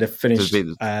 and finish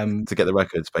to get the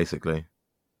records, basically.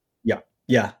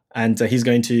 Yeah, and he's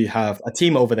going to have a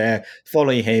team over there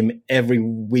following him every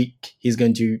week. He's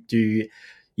going to do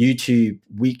YouTube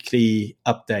weekly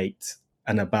updates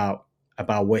and about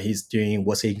what he's doing,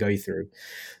 what's he going through.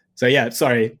 So yeah,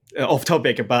 sorry, off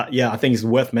topic, but yeah, I think it's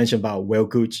worth mentioning about Will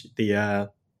Gooch. The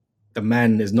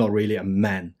man is not really a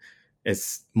man;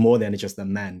 it's more than just a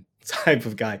man type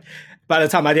of guy. By the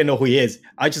time I didn't know who he is,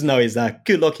 I just know he's a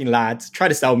good-looking lad. Try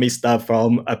to sell me stuff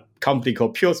from a company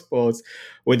called Pure Sports,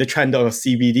 with the trend of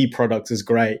CBD products is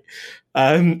great.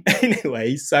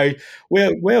 Anyway, so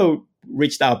Will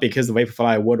reached out because the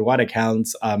Vaporfly worldwide account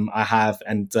I have,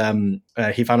 and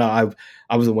he found out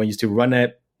I was the one who used to run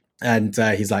it. And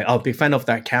he's like, oh, big fan of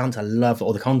that account. I love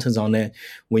all the contents on it.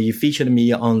 When you featured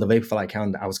me on the Vaporfly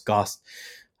account, I was gassed.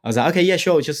 I was like, okay, yeah,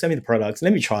 sure. Just send me the products.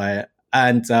 Let me try it.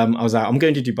 And I was like, I'm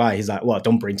going to Dubai. He's like, well,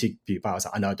 don't bring to Dubai. I was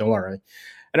like, I know, don't worry.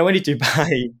 And I went to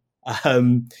Dubai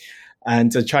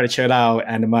and to try to chill out.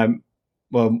 And me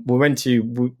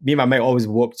and my mate always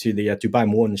walk to the Dubai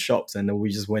Mall and shops. And then we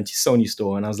just went to Sony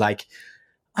store. And I was like,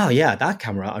 oh, yeah, that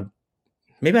camera.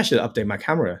 Maybe I should update my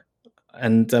camera.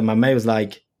 And my mate was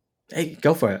like, hey,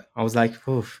 go for it. I was like,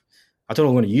 oof, I don't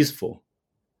know what I'm going to use for.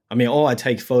 I mean, all I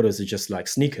take photos are just like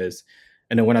sneakers.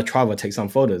 And then when I travel, I take some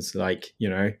photos, like,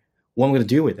 what I'm going to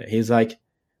do with it. He's like,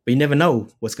 but you never know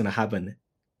what's going to happen.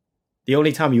 The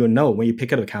only time you will know when you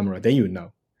pick up the camera, then you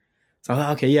know. So I'm like,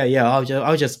 okay, yeah,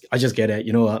 I'll just get it.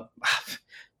 You know what?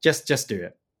 just do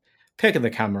it. Pick up the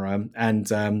camera, and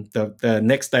the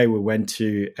next day we went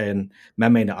to a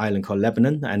man-made island called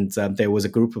Lebanon, and there was a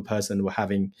group of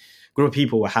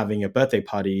people were having a birthday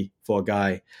party for a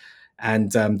guy.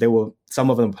 And some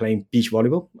of them playing beach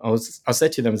volleyball. I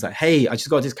said to them, like, hey, I just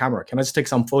got this camera. Can I just take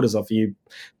some photos of you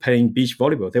playing beach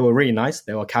volleyball? They were really nice.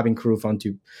 They were cabin crew from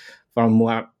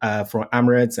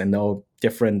Emirates and all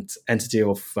different entity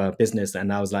of business.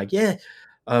 And I was like, yeah,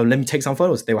 let me take some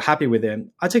photos. They were happy with it.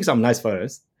 I took some nice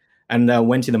photos and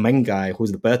went to the main guy,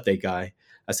 who's the birthday guy.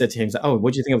 I said to him, oh,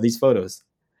 what do you think of these photos?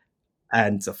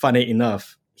 And funny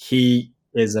enough, he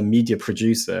is a media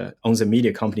producer, owns a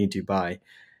media company in Dubai.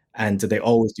 And they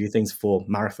always do things for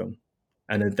marathon,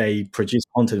 and they produce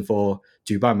content for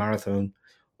Dubai Marathon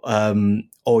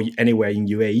or anywhere in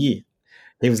UAE.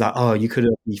 He was like, "Oh, you could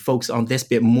be focused on this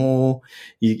bit more.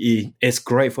 It's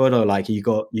great photo. Like you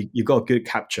got good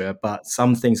capture, but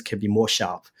some things can be more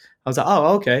sharp." I was like,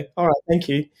 "Oh, okay, all right, thank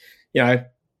you."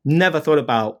 Never thought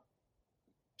about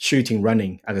shooting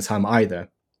running at the time either.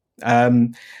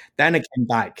 Then I came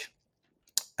back,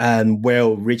 and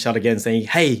Will reached out again saying,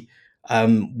 "Hey,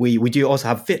 we do also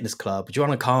have a fitness club. Do you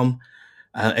want to come?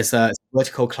 It's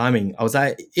vertical climbing." I was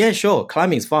like, "Yeah, sure.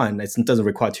 Climbing is fine. It doesn't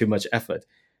require too much effort."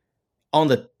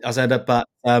 I said, but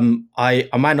I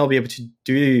might not be able to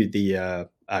do the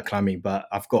climbing, but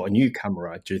I've got a new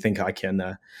camera. Do you think I can?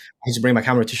 I just bring my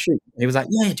camera to shoot. He was like,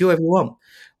 "Yeah, do whatever you want."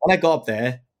 When I got up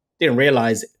there, didn't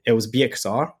realize it was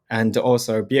BXR, and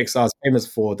also BXR is famous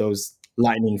for those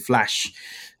lightning flash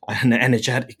and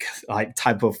energetic like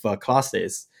type of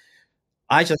classes.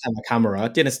 I just had my camera,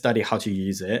 didn't study how to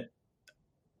use it.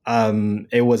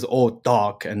 It was all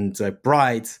dark and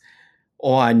bright.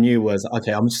 All I knew was,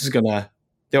 okay, I'm just gonna.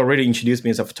 They already introduced me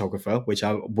as a photographer, which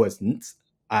I wasn't.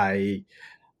 I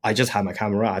just had my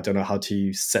camera. I don't know how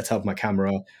to set up my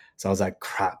camera, so I was like,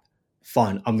 crap,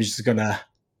 fine. I'm just gonna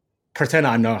pretend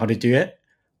I know how to do it.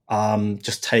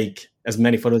 Just take as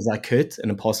many photos as I could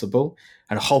and possible,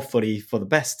 and hopefully for the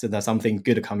best, there's something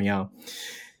good coming out.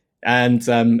 And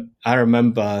I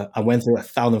remember I went through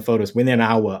 1,000 photos. Within an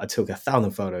hour, I took 1,000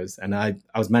 photos, and I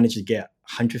was managed to get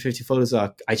 150 photos.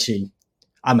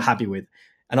 I'm happy with.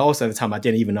 And also at the time, I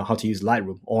didn't even know how to use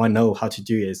Lightroom. All I know how to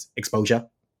do is exposure,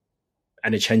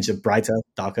 and it changed it brighter,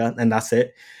 darker, and that's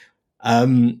it.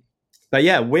 But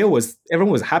yeah,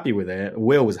 everyone was happy with it.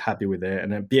 Will was happy with it,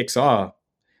 and then BXR,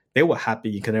 they were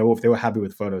happy. They were happy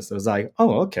with photos. So I was like,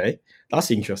 oh, okay,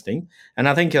 that's interesting. And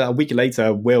I think a week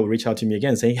later, Will reached out to me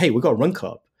again saying, hey, we got a run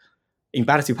club in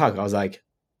Battersea Park. I was like,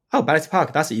 oh, Battersea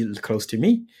Park, that's close to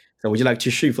me. So would you like to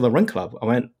shoot for the run club? I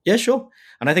went, yeah, sure.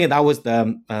 And I think that was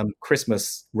the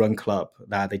Christmas run club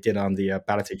that they did on the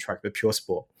Battersea track with Pure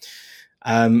Sport.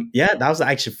 Yeah, that was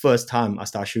actually the first time I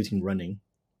started shooting running.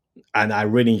 And I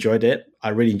really enjoyed it. I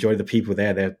really enjoyed the people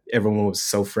there. Everyone was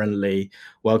so friendly,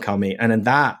 welcoming. And then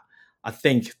that, I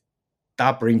think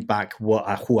that brings back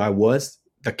who I was,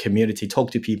 the community,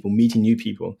 talk to people, meeting new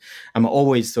people. I'm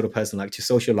always sort of person like to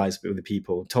socialize with the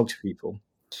people, talk to people.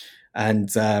 And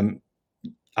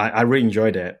I really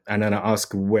enjoyed it. And then I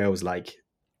asked Wales, like,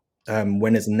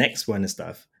 when is the next one and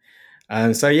stuff.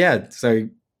 So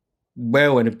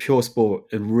Whale and Pure Sport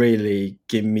really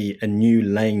give me a new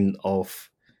lane of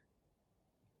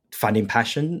finding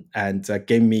passion and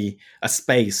gave me a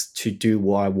space to do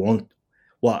what I want.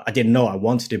 Well, I didn't know I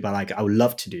wanted to do, but like I would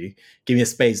love to do. Give me a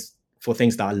space for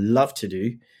things that I love to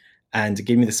do, and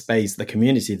give me the space, the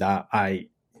community that I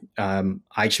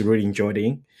actually really enjoy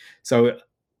doing. So,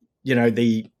 you know,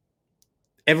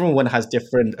 everyone has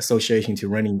different association to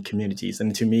running communities,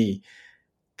 and to me,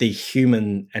 the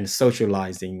human and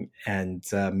socializing and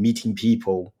meeting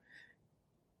people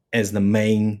is the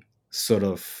main sort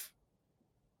of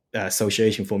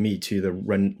association for me to the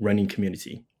running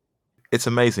community. It's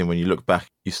amazing when you look back,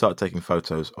 you start taking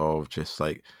photos of just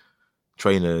like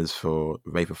trainers for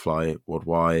Vaporfly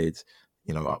worldwide,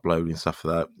 you know, uploading stuff for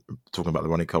that, talking about the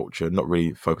running culture, not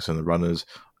really focusing on the runners,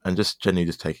 and just generally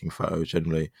just taking photos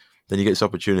generally. Then you get this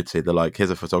opportunity, they're like, here's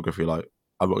a photography, like,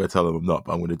 I'm not going to tell them I'm not,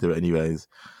 but I'm going to do it anyways.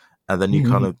 And then you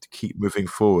kind of keep moving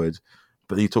forward.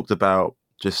 But you talked about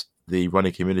just the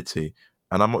running community,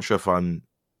 and I'm not sure if I'm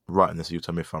right in this, you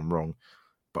tell me if I'm wrong,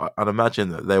 but I'd imagine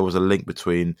that there was a link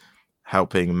between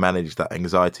helping manage that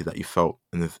anxiety that you felt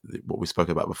in what we spoke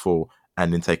about before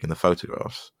and in taking the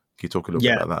photographs. Can you talk a little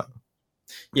bit about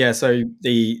that? Yeah, so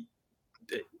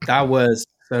that was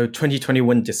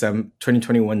 2021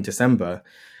 December,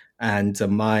 and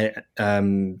my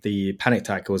the panic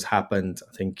attack was happened,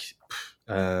 I think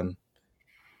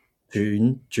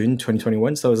June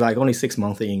 2021. So it was like only 6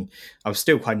 months in. I was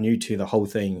still quite new to the whole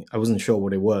thing. I wasn't sure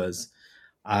what it was,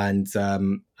 and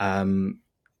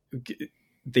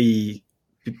the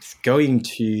going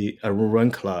to a run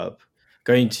club,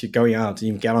 going out,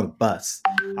 even get on the bus.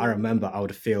 I remember I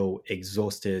would feel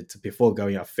exhausted before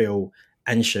going. I feel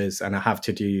anxious, and I have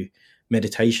to do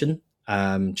meditation,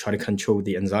 try to control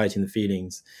the anxiety and the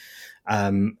feelings,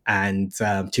 and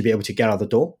to be able to get out the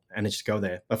door and just go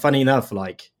there. But funny enough,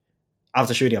 like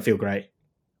after shooting, I feel great.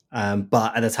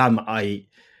 But at the time,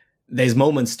 there's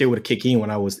moments still would kick in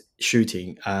when I was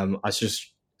shooting. I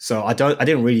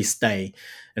didn't really stay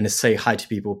and say hi to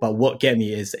people. But what get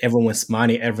me is everyone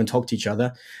smiling, everyone talk to each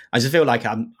other. I just feel like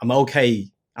I'm okay.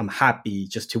 I'm happy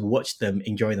just to watch them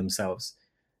enjoy themselves.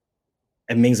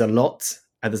 It means a lot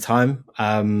at the time.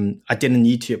 I didn't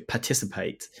need to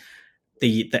participate.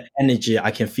 The energy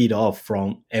I can feed off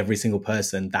from every single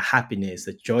person, the happiness,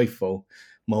 the joyful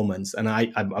moments, and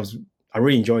I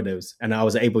really enjoyed those, and I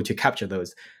was able to capture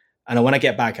those. And when I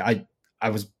get back, I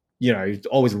was, you know,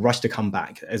 always rush to come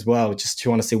back as well, just to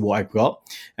want to see what I got.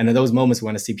 And in those moments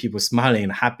when I see people smiling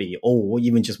and happy, or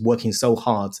even just working so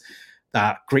hard,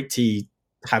 that gritty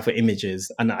type of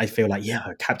images, and I feel like, yeah,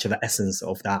 I capture the essence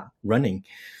of that running.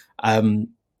 So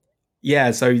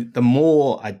the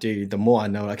more I do, the more I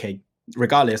know, okay,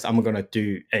 regardless, I'm going to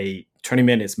do a 20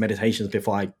 minutes meditations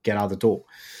before I get out the door.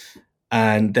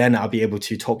 And then I'll be able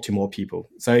to talk to more people.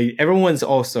 So everyone's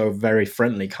also very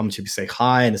friendly, come to say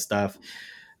hi and stuff.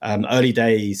 Early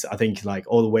days, I think like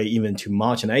all the way even to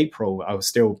March and April, I was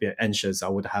still a bit anxious. I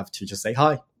would have to just say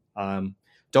hi.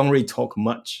 Don't really talk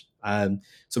much.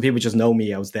 So people just know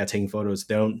me. I was there taking photos.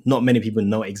 Not many people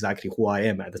know exactly who I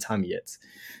am at the time yet.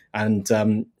 And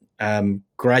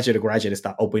gradually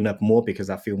start opening up more because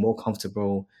I feel more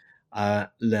comfortable.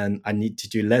 Then I need to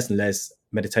do less and less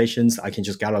meditations. I can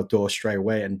just get out the door straight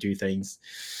away and do things.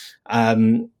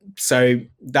 So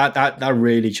that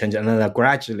really changed. And then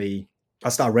gradually I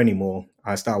started running more.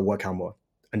 I started working out more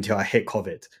until I hit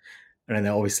COVID. And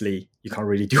then obviously you can't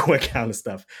really do workout and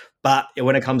stuff. But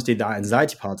when it comes to that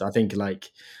anxiety part, I think like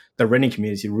the running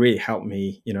community really helped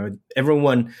me. You know,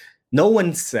 no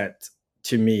one said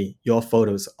to me, your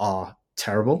photos are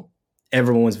terrible.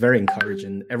 Everyone was very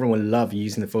encouraging. Everyone loved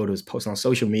using the photos, posting on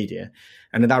social media.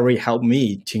 And that really helped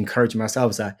me to encourage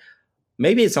myself that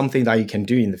maybe it's something that you can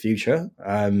do in the future.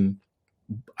 I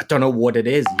don't know what it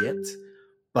is yet,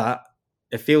 but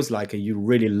it feels like you're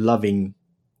really loving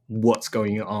what's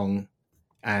going on,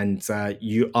 and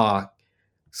you are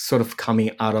sort of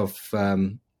coming out of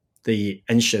the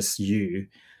anxious you.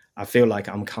 I feel like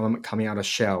I'm coming out of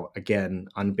shell again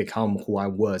and become who I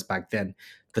was back then.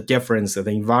 The difference, the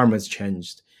environment's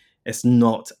changed. It's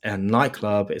not a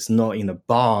nightclub. It's not in a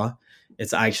bar.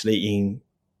 It's actually in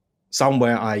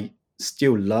somewhere I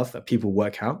still love that people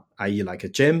work out, i.e., like a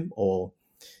gym or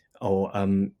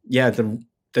the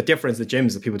difference the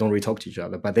gyms that people don't really talk to each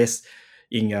other, but this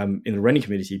in the running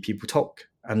community people talk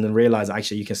and then realize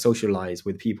actually you can socialize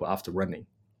with people after running.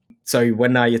 So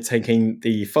when I taking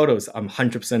the photos, I'm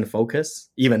 100%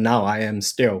 focused. Even now, I am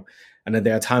still. And then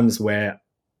there are times where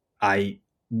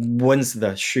once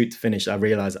the shoot finished, I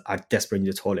realize I desperately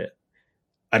need the toilet,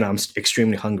 and I'm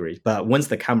extremely hungry. But once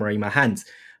the camera in my hands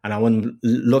and I want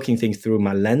looking things through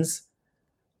my lens,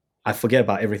 I forget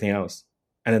about everything else,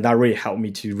 and then that really helped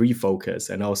me to refocus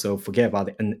and also forget about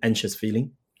the anxious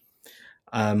feeling.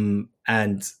 And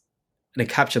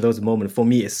capture those moments for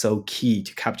me is so key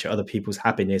to capture other people's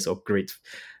happiness or grief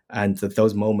and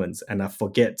those moments, and I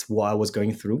forget what I was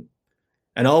going through,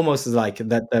 and almost like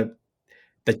that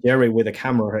the Jerry with a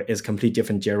camera is completely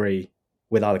different Jerry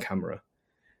without a camera.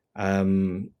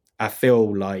 I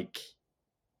feel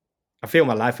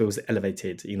my life was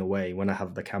elevated in a way when I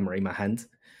have the camera in my hand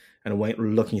and when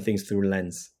looking things through a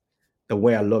lens. The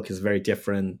way I look is very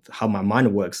different. How my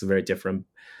mind works is very different.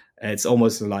 It's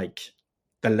almost like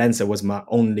the lens was my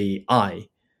only eye,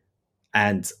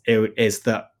 and it is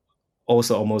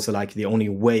also almost like the only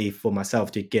way for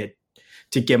myself to get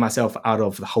myself out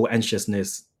of the whole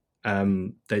anxiousness,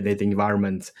 the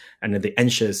environment, and the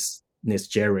anxiousness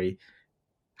Jerry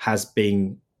has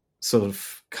been sort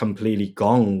of completely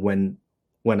gone when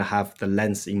I have the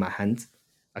lens in my hand,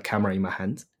 a camera in my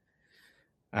hand.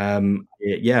 I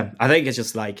think it's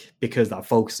just like because I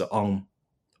focus on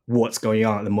what's going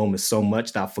on at the moment so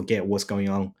much that I forget what's going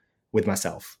on with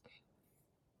myself.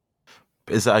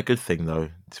 Is that a good thing though,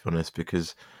 to be honest?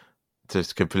 Because to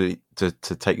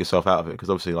take yourself out of it, because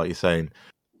obviously, like you're saying,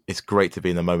 it's great to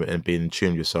be in the moment and be in tune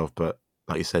with yourself, but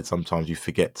like you said, sometimes you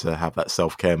forget to have that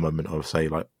self-care moment of say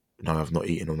like, no, I've not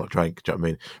eaten or not drank. Do you know what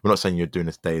I mean? We're not saying you're doing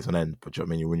this days on end, but do you know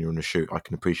what I mean? When you're on a shoot, I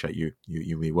can appreciate you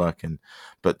be working,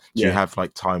 but do you have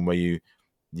like time where you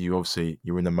obviously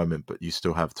you're in the moment, but you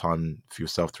still have time for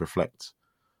yourself to reflect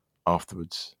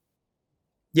afterwards?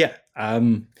 Yeah.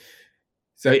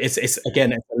 So it's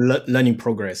again, it's a learning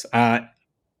progress. And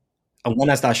when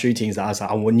I start shooting, I was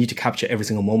like, I will need to capture every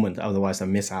single moment, otherwise I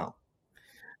miss out.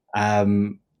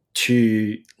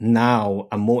 To now,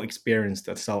 I'm more experienced,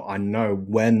 so I know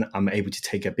when I'm able to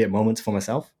take a bit moments for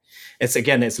myself. It's a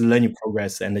learning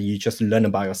progress, and you just learn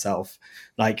about yourself.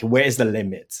 Like, where is the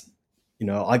limit?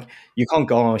 You can't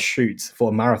go on a shoot for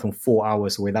a marathon 4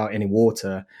 hours without any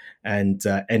water and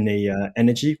any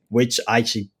energy, which I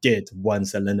actually did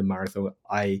once I learned a marathon.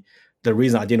 The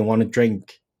reason I didn't want to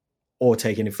drink or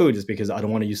take any food is because I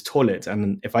don't want to use toilet.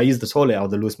 And if I use the toilet, I'll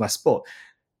lose my spot.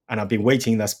 And I've been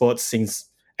waiting in that spot since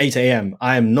 8 a.m.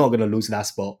 I am not going to lose that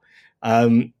spot.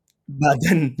 But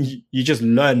then you just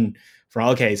learn from,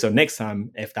 okay, so next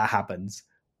time if that happens,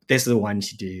 this is what I need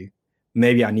to do.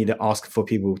 Maybe I need to ask for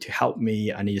people to help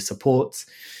me. I need support.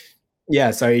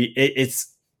 Yeah, so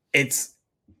it's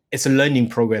a learning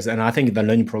progress, and I think the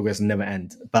learning progress never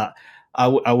ends. But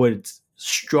I would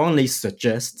strongly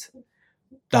suggest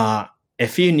that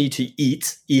if you need to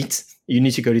eat, you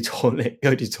need to go to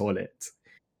toilet.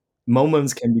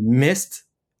 Moments can be missed.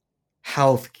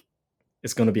 Health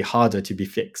is going to be harder to be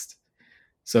fixed.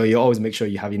 So you always make sure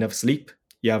you have enough sleep.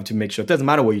 You have to make sure it doesn't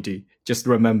matter what you do. Just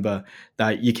remember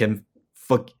that you can,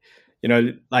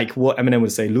 like what Eminem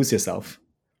would say, lose yourself.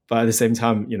 But at the same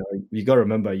time, you got to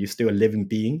remember you're still a living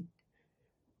being.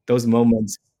 Those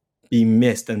moments be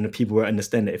missed, and people will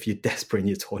understand that if you're desperate in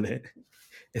your toilet,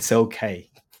 it's okay.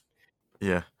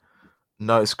 Yeah.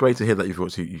 No, it's great to hear that you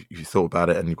thought about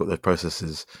it and you've got those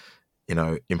processes,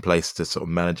 in place to sort of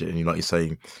manage it. And like you're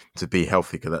saying, to be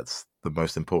healthy, because that's the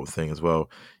most important thing as well.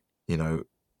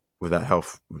 Without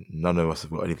health, none of us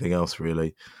have got anything else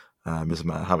really. It doesn't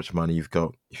matter how much money you've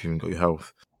got if you haven't got your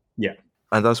health. Yeah.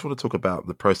 And I just want to talk about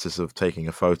the process of taking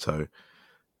a photo.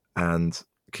 And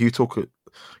can you talk?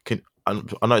 I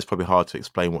know it's probably hard to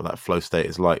explain what that flow state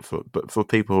is like, but for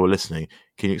people who are listening,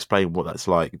 can you explain what that's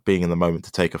like, being in the moment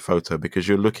to take a photo? Because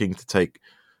you're looking to take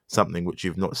something which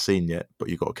you've not seen yet, but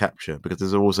you've got to capture. Because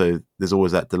there's always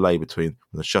that delay between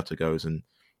when the shutter goes and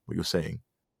what you're seeing.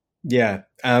 Yeah.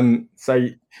 So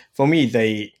for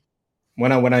me,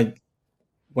 when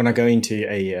I go into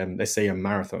a let's say a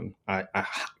marathon, I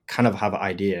kind of have an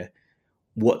idea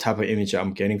what type of image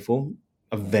I'm getting for.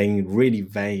 A really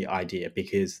vague idea,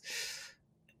 because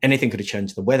anything could have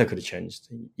changed. The weather could have changed.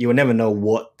 You will never know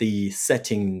what the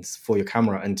settings for your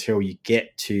camera until you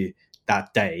get to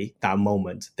that day, that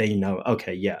moment. Then you know,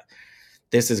 okay, yeah,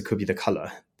 could be the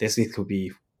color. Could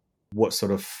be what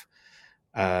sort of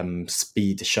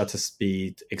speed, shutter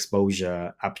speed,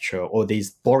 exposure, aperture, all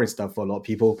these boring stuff for a lot of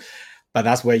people. But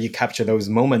that's where you capture those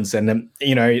moments. And,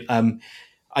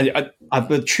 I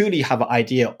would truly have an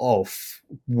idea of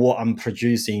what I'm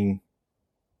producing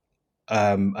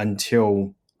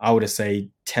until I would say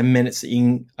 10 minutes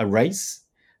in a race.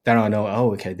 Then I know,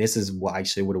 oh, okay, this is what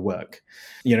actually would work.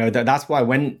 That's why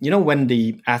when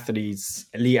the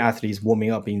elite athletes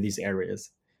warming up in these areas,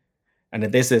 and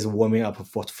this is warming up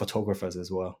for photographers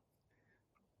as well.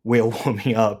 We're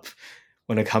warming up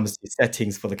when it comes to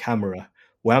settings for the camera.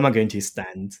 Where am I going to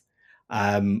stand?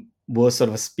 What sort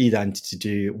of speed I need to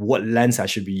do? What lens I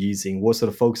should be using? What sort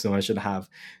of focusing I should have?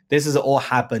 This has all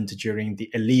happened during the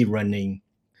elite running.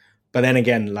 But then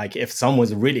again, like if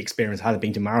someone's really experienced, hasn't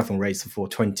been to marathon race for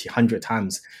 100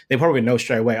 times, they probably know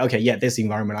straight away, okay, yeah, this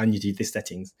environment, I need to do these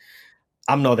settings.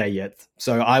 I'm not there yet.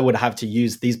 So I would have to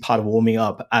use these part of warming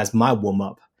up as my warm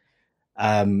up.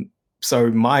 So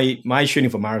my shooting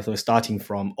for marathon is starting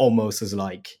from almost as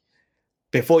like,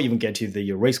 before you even get to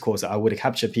the race course, I would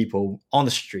capture people on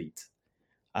the street.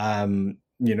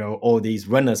 All these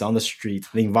runners on the street,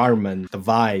 the environment, the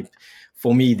vibe.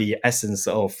 For me, the essence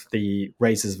of the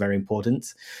race is very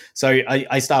important. So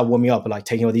I start warming up, like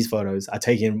taking all these photos. I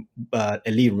take in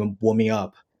elite warming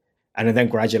up, and then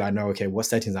gradually I know, okay, what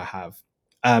settings I have.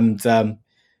 And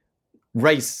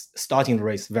starting the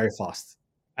race very fast,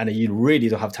 and you really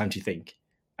don't have time to think.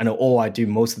 And all I do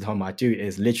most of the time, I do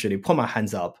is literally put my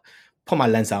hands up, put my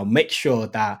lens out, make sure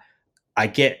that I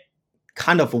get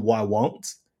kind of what I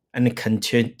want, and then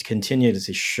continue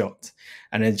to shot.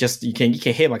 And then just you can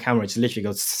hear my camera just literally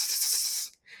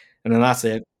goes, and then that's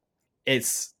it.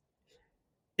 It's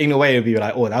in a way it'd be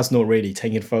like, oh, that's not really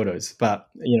taking photos, but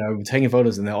taking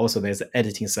photos, and then also there's the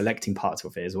editing, selecting parts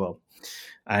of it as well.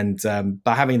 And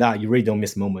by having that, you really don't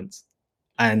miss moments.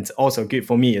 And also good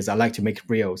for me is I like to make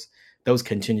reels. Those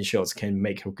continuous shots can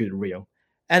make a good reel.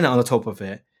 And on the top of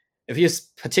it, if you're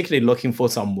particularly looking for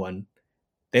someone,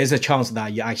 there's a chance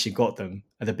that you actually got them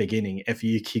at the beginning. If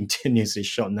you continuously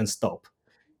shot non-stop,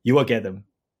 you will get them.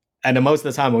 And most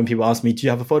of the time when people ask me, do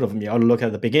you have a photo of me? I'll look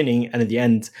at the beginning and at the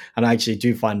end, and I actually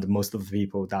do find most of the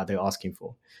people that they're asking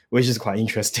for, which is quite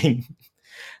interesting.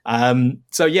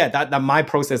 So yeah, that my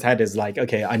process head is like,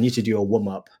 okay, I need to do a warm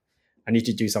up. I need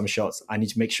to do some shots. I need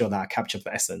to make sure that I capture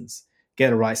the essence, get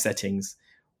the right settings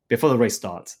before the race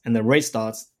starts. And the race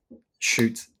starts,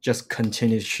 shoot, just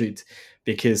continue to shoot,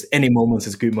 because any moment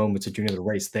is a good moment during the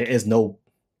race. There is no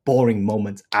boring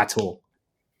moment at all.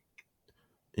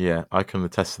 Yeah, I can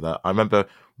attest to that. I remember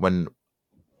when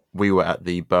we were at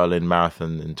the Berlin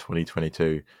Marathon in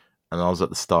 2022, and I was at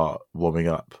the start warming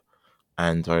up,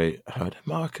 and I heard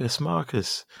Marcus,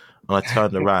 and I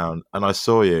turned around and I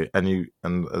saw you, and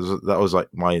that was like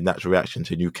my natural reaction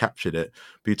to you. You captured it,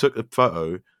 but you took the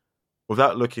photo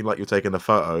without looking like you're taking a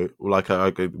photo, like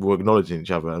we're acknowledging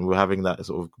each other, and we're having that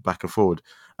sort of back and forward.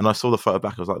 And I saw the photo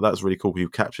back, I was like, that's really cool. You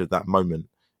captured that moment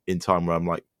in time where I'm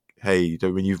like, hey,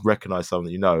 when you've recognized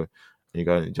something and you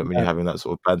go, when you're having that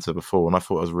sort of banter before, and I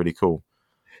thought it was really cool.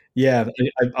 Yeah,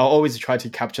 I always try to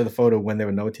capture the photo when they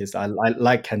were noticed. I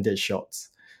like candid shots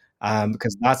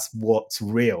because that's what's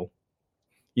real.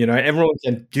 Everyone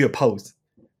can do a pose,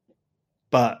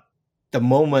 but the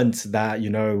moment that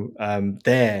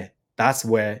that's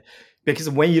where, because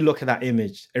when you look at that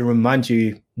image, it reminds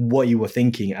you what you were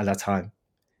thinking at that time.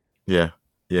 Yeah,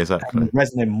 exactly. And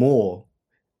resonate more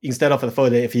instead of the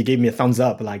photo. If you gave me a thumbs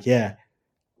up, like, yeah,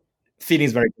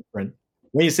 feeling's very different.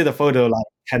 When you see the photo, like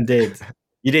candid,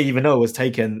 you didn't even know it was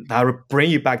taken. That will bring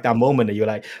you back that moment that you're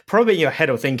like, probably in your head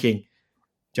of thinking,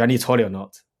 do I need toilet or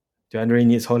not? Do I really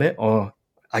need toilet, or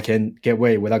I can get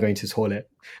away without going to toilet?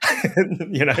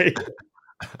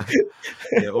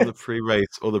 Yeah, all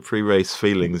the pre-race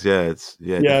feelings. Yeah, it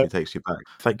definitely takes you back.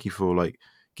 Thank you for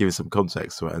giving some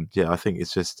context to it. And yeah, I think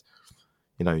it's just,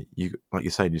 you, like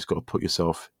you're saying, you just got to put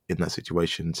yourself in that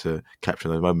situation to capture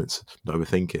those moments, not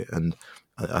overthink it. And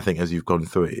I think as you've gone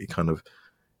through it,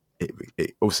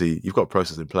 it obviously you've got a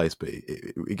process in place, but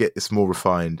it's more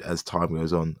refined as time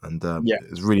goes on. And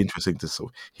it's really interesting to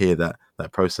sort of hear that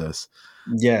process.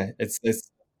 Yeah,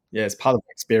 it's part of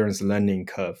the experience learning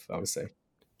curve, I would say.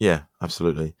 Yeah,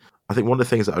 absolutely. I think one of the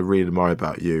things that I really admire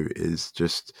about you is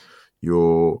just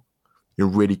you're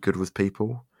really good with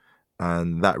people,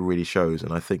 and that really shows.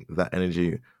 And I think that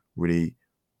energy really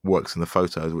works in the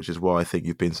photos, which is why I think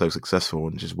you've been so successful,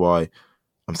 and which is why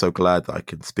I'm so glad that I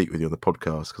can speak with you on the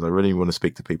podcast, because I really want to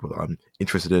speak to people that I'm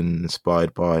interested in,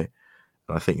 inspired by, and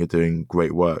I think you're doing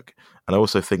great work. And I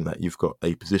also think that you've got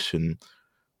a position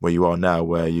where you are now,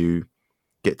 where you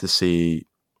get to see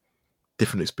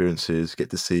different experiences, get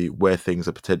to see where things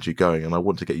are potentially going, and I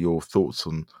want to get your thoughts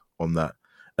on that,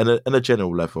 and a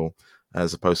general level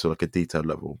as opposed to like a detailed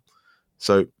level.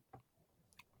 So,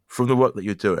 from the work that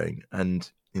you're doing, and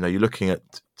you're looking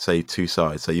at, say, two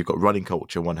sides. So you've got running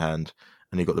culture on one hand,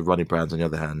 and you've got the running brands on the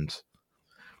other hand.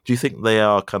 Do you think they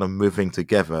are kind of moving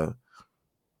together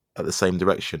at the same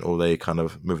direction, or are they kind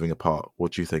of moving apart?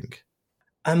 What do you think?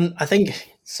 I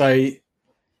think so.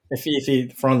 If you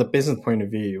from the business point of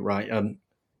view, right?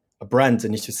 A brand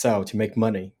needs to sell to make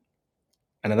money,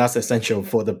 and that's essential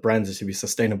for the brand to be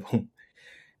sustainable.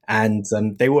 And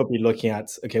they will be looking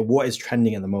at, okay, what is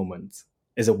trending at the moment?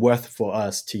 Is it worth for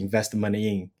us to invest the money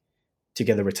in to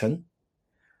get a return?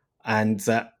 And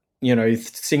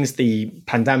since the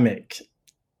pandemic,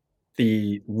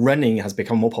 the running has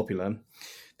become more popular.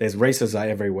 There's races are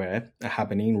everywhere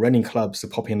happening. Running clubs are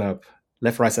popping up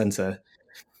left, right, center.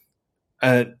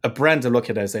 A brand to look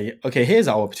at it and say, okay, here's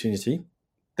our opportunity.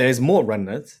 There's more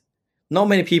runners. Not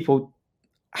many people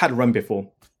had run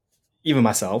before, even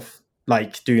myself,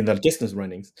 like doing the distance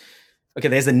runnings. Okay,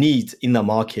 there's a need in the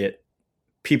market.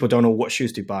 People don't know what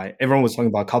shoes to buy. Everyone was talking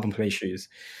about carbon plate shoes.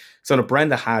 So the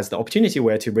brand that has the opportunity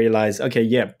where to realize, okay,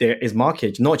 yeah, there is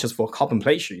market not just for carbon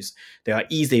plate shoes. There are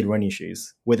easy running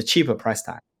shoes with a cheaper price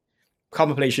tag.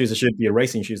 Carbon plate shoes should be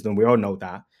racing shoes, and we all know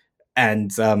that.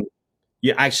 And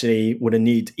you actually would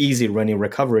need easy running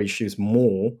recovery shoes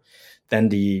more than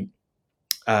the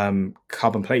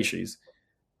carbon plate shoes.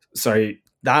 So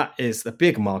that is a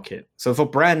big market. So for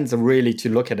brands really to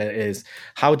look at it is,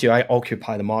 how do I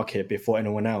occupy the market before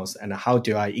anyone else, and how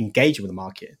do I engage with the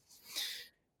market?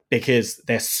 Because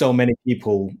there's so many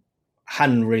people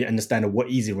hadn't really understand what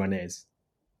easy run is.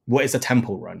 What is a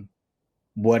tempo run?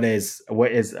 What is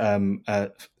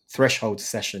threshold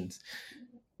sessions?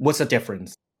 What's the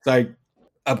difference? So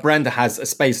a brand that has a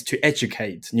space to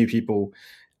educate new people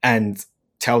and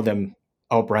tell them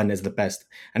our brand is the best.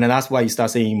 And then that's why you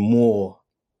start seeing more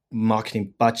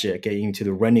marketing budget getting into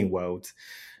the running world.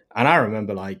 And I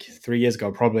remember like 3 years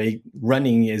ago, probably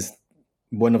running is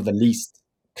one of the least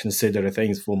considered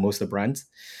things for most of the brands.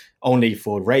 Only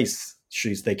for race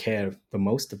shoes they care the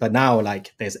most. But now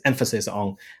like there's emphasis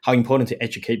on how important to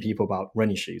educate people about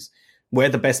running shoes. Where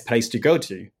the best place to go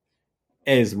to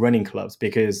is running clubs,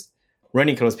 because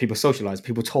running clubs, people socialize,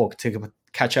 people talk to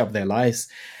catch up their lives.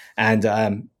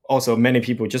 And also many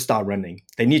people just start running.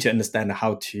 They need to understand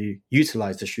how to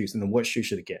utilize the shoes and then what shoes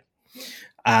should they get.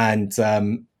 And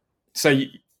I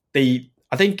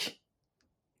think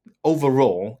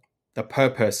overall, the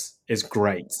purpose is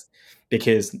great,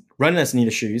 because runners need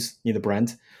the shoes, need the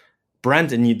brand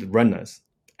need the runners.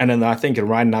 And then I think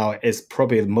right now is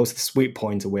probably the most sweet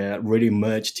point where it really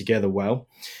merged together well.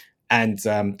 And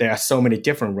there are so many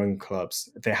different run clubs.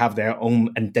 They have their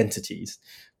own identities.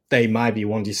 They might be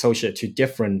wanting to associate to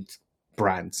different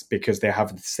brands because they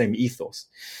have the same ethos.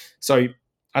 So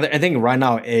I think right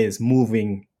now is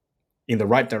moving in the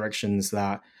right directions,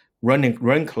 that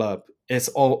run club is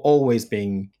always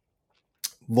being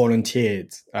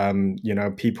volunteered.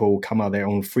 People come out their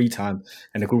own free time,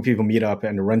 and a group of people meet up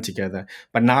and run together.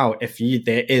 But now, if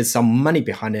there is some money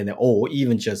behind it, or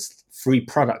even just free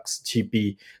products to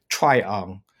be tried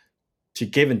on, to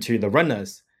give to the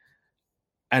runners,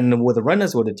 and what the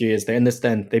runners would do is they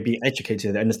be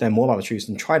educated, they understand more about the shoes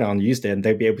and try it on, use it, and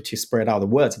they'll be able to spread out the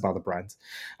words about the brand.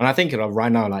 And I think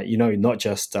right now, like, not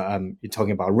just you're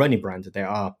talking about running brands, there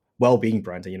are well-being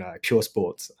brands, like Pure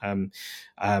Sports,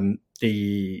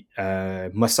 the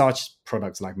massage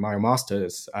products like Mario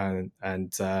Masters and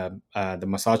the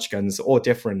massage guns, all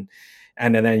different.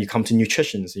 And then you come to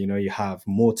nutritions, you have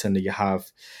Morton, you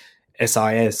have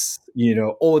SIS,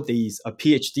 all these, a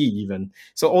PhD even.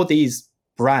 So all these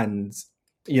brands,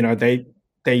 they're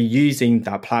using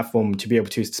that platform to be able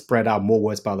to spread out more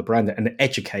words about the brand and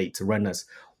educate runners.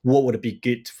 What would be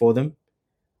good for them?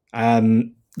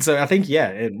 So I think,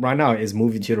 right now it is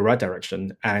moving to the right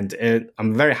direction. And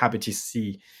I'm very happy to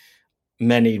see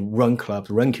many run clubs,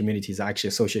 run communities actually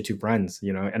associate to brands,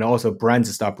 and also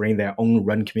brands start bringing their own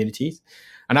run communities.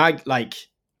 And I like,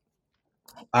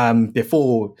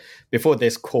 before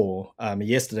this call,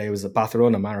 yesterday was a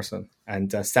Barcelona marathon,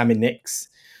 and Sammy Nix,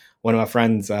 one of my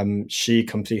friends, she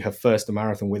completed her first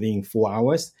marathon within 4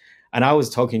 hours. And I was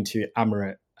talking to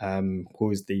Amaret,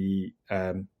 who's the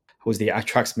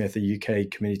Tracksmith, the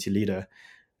UK community leader.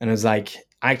 And I was like,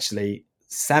 actually,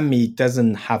 Sammy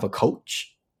doesn't have a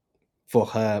coach for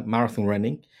her marathon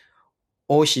running.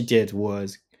 all she did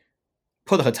was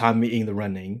put her time in the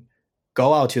running,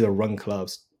 go out to the run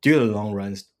clubs, do the long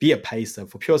runs, be a pacer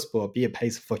for pure sport, be a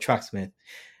pacer for Tracksmith.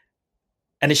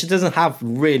 And she doesn't have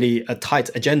really a tight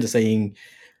agenda saying,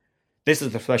 this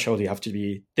is the threshold you have to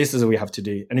be, this is what we have to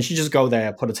do. And she just go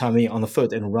there, put the time in on the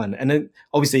foot and run. And then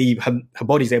obviously her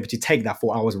body's able to take that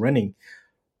 4 hours running.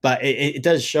 But it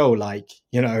does show, like,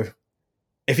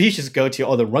 if you just go to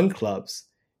other run clubs,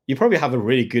 you probably have a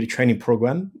really good training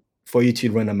program for you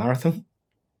to run a marathon.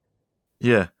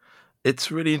 Yeah,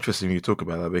 it's really interesting when you talk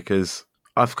about that, because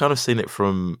I've kind of seen it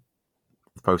from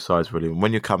both sides, really.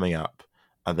 When you're coming up,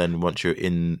 and then once you're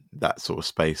in that sort of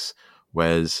space,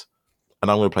 whereas,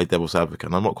 and I'm going to play devil's advocate,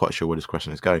 and I'm not quite sure where this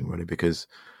question is going, really, because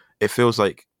it feels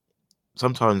like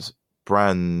sometimes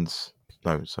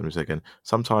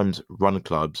sometimes run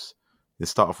clubs, they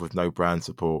start off with no brand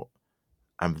support,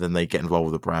 and then they get involved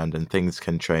with the brand, and things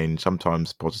can change,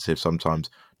 sometimes positive,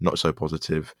 sometimes not so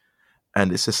positive.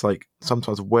 And it's just like,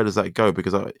 sometimes where does that go?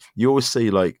 Because you always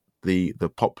see like the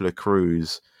popular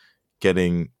crews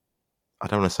getting, I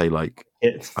don't want to say like,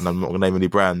 and I'm not going to name any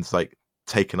brands, like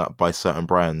taken up by certain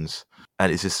brands.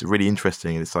 And it's just really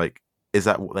interesting. And it's like, is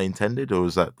that what they intended, or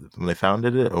is that when they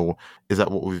founded it, or is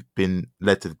that what we've been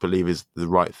led to believe is the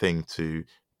right thing to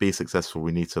be successful?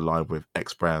 We need to align with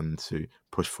X brand to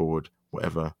push forward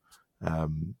whatever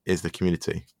is the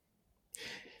community.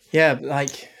 Yeah,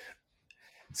 like,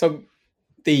 so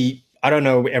I don't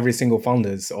know every single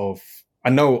founders of, I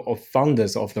know of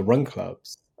founders of the run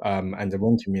clubs and the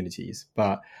run communities,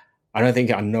 but I don't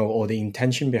think I know all the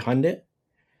intention behind it.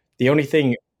 The only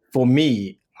thing for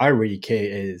me I really care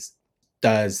is,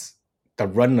 does the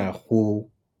runner who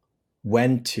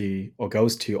went to or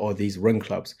goes to all these run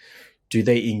clubs, do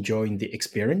they enjoy the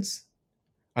experience?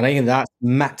 And I think that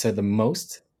matter the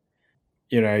most.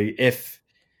 If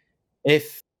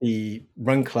the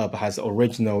run club has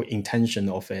original intention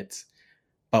of it,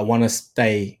 but want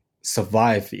to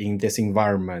survive in this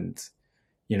environment,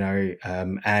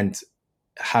 and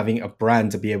having a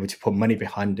brand to be able to put money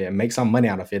behind it and make some money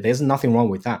out of it, there's nothing wrong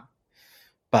with that.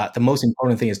 But the most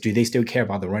important thing is, do they still care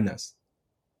about the runners?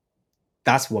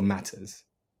 That's what matters.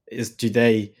 Is, do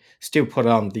they still put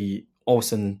on the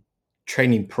awesome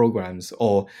training programs,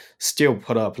 or still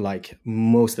put up like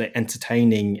mostly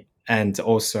entertaining and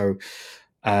also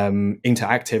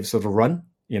interactive sort of run?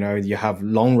 You have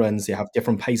long runs, you have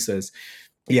different paces,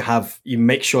 you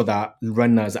make sure that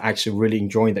runners actually really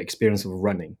enjoying the experience of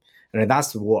running. And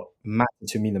that's what mattered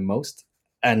to me the most.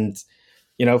 And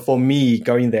for me,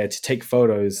 going there to take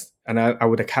photos, and I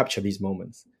would capture these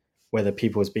moments, whether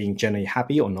people was being genuinely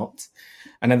happy or not.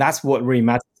 And then that's what really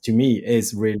matters to me.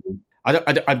 Is really,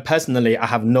 I personally, I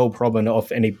have no problem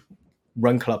of any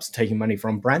run clubs taking money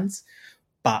from brands.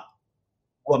 But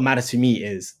what matters to me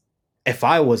is, if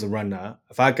I was a runner,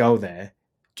 if I go there,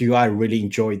 do I really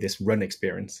enjoy this run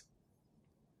experience?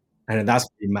 And that's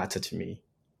what mattered to me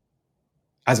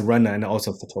as a runner and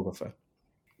also a photographer.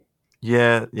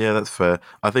 Yeah, that's fair.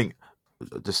 I think,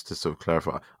 just to sort of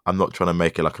clarify, I'm not trying to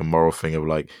make it like a moral thing of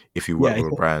like, if you work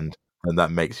with a brand and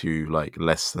that makes you like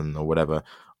less than or whatever.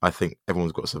 I think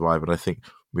everyone's got to survive, and I think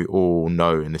we all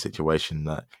know in this situation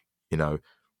that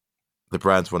the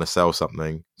brands want to sell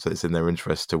something, so it's in their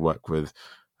interest to work with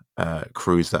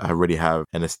crews that already have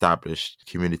an established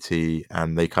community,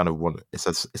 and they kind of want,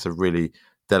 it's a really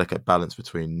delicate balance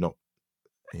between not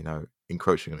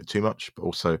encroaching on it too much, but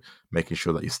also making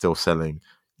sure that you're still selling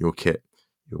your kit,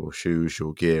 your shoes,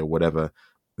 your gear, whatever,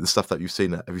 the stuff that you've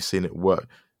seen. Have you seen it work?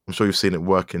 I'm sure you've seen it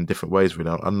work in different ways.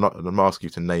 I'm asking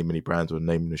you to name any brands or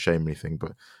name or shame anything,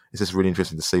 but it's just really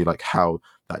interesting to see like how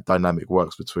that dynamic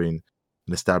works between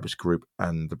an established group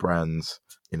and the brands,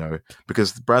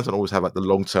 because the brands don't always have like the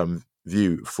long-term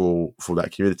view for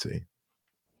that community.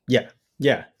 Yeah.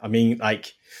 I mean,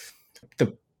 like,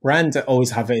 the brand always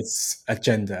have its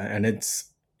agenda and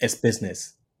its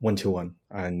business 1-to-1,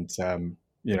 and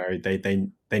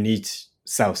they need to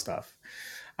sell stuff,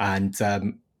 and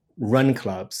run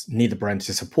clubs need the brand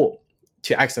to support,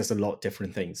 to access a lot of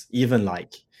different things. Even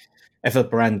like, if a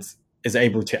brand is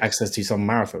able to access to some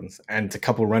marathons and a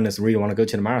couple of runners really want to go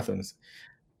to the marathons,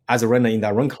 as a runner in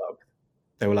that run club,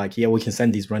 they were like, yeah, we can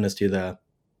send these runners to the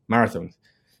marathons.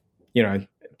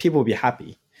 People will be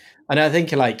happy. And I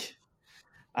think like,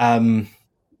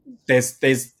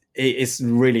 it's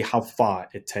really how far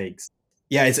it takes.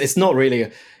 Yeah, it's not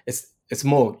really it's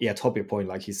more topic point,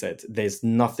 like you said. There's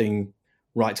nothing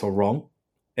right or wrong.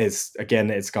 It's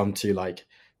gone to like,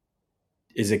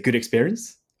 is it good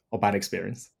experience or bad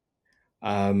experience?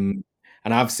 And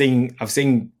I've seen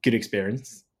good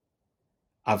experience.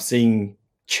 I've seen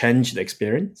changed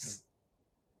experience.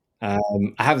 I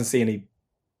haven't seen any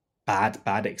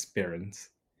bad experience,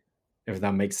 if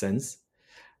that makes sense.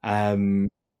 Um,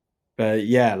 but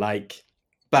yeah, like,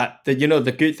 but the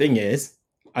good thing is,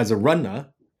 as a runner,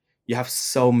 you have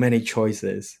so many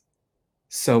choices,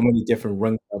 so many different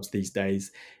run clubs these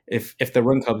days. If the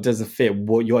run club doesn't fit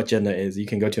what your agenda is, you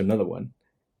can go to another one.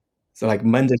 So like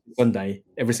Monday to Sunday,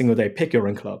 every single day, pick your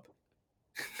run club.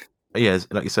 Yeah,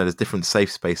 like you said, there's different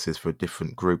safe spaces for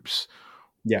different groups,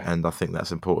 Yeah, and I think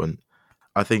that's important.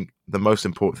 I think the most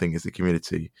important thing is the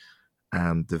community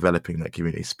and developing that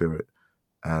community spirit.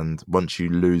 And once you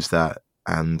lose that,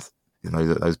 and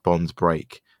those bonds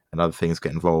break and other things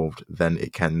get involved, then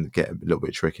it can get a little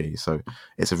bit tricky. So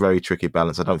it's a very tricky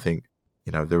balance. I don't think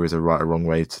there is a right or wrong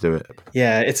way to do it.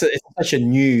 yeah, it's such a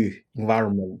new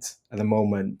environment at the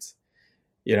moment.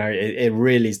 It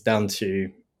really is down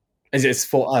to it's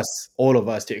for us, all of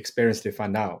us, to experience to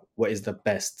find out what is the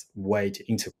best way to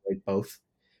integrate both.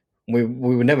 We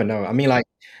would never know. I mean, like,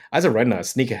 as a runner,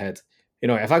 sneakerhead,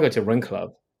 if I go to a run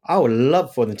club, I would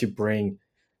love for them to bring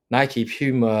Nike,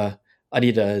 Puma,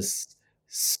 Adidas,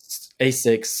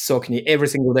 Asics, Saucony, every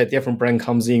single day, different brand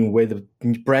comes in with a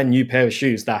brand new pair of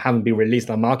shoes that haven't been released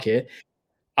on the market.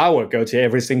 I would go to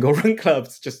every single run club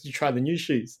just to try the new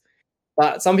shoes.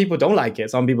 But some people don't like it.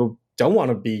 Some people don't want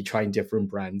to be trying different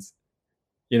brands.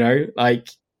 Like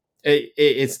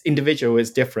it's individual,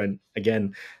 it's different.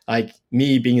 Again, like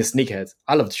me being a sneakerhead,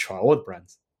 I love to try all the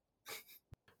brands.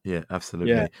 Yeah, Yeah,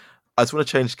 absolutely. I just want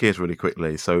to change gears really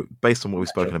quickly. So based on what we've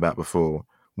spoken sure. about before,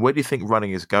 where do you think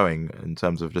running is going in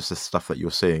terms of just the stuff that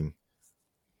you're seeing?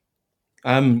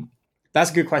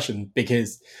 That's a good question,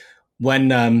 because when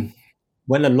the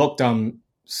lockdown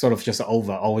sort of just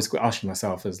over, I always asking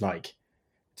myself, is like,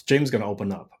 the gym's going to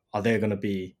open up. Are there going to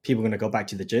be people going to go back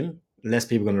to the gym? Less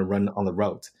people going to run on the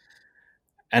road?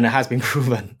 And it has been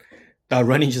proven that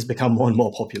running just become more and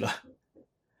more popular.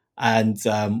 And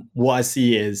what I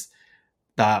see is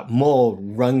that more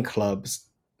run clubs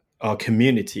or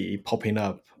community popping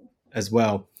up as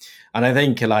well. And I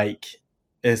think like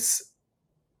it's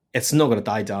it's not going to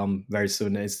die down very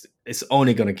soon. It's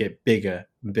only going to get bigger,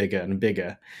 bigger, and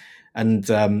bigger,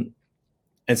 and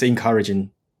it's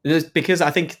encouraging. Just because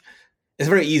I think it's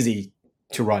very easy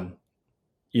to run.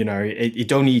 You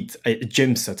don't need a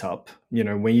gym setup.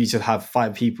 When you just have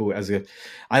five people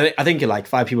I think like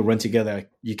five people run together,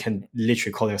 you can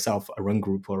literally call yourself a run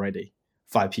group already.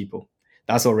 Five people,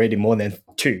 that's already more than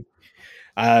two.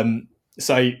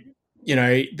 So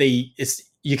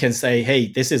you can say,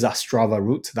 hey, this is our Strava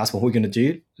route. That's what we're going to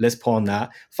do. Let's put on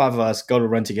that. Five of us go to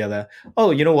run together.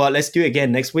 Oh, you know what? Let's do it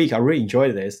again next week. I really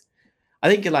enjoyed this. I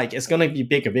think like it's going to be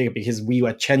bigger, bigger, because we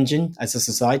were changing as a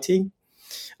society.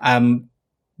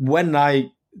 When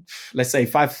let's say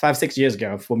 6 years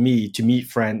ago, for me to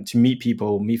meet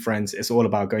people, meet friends, it's all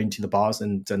about going to the bars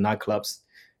and the nightclubs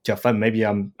to have fun. Maybe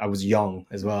I was young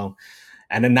as well.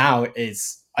 And then now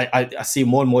I see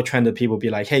more and more trend of people be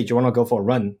like, hey, do you want to go for a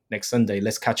run next Sunday?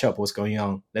 Let's catch up what's going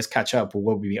on. Let's catch up what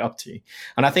we'll be up to.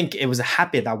 And I think it was a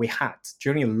habit that we had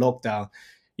during the lockdown.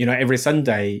 Every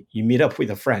Sunday you meet up with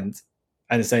a friend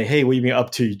and say, hey, what have you been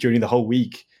up to during the whole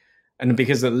week? And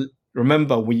because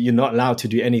remember, you're not allowed to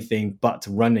do anything but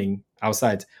running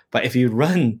outside. But if you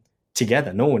run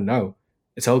together, no one know.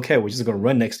 It's okay. We're just going to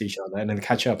run next to each other and then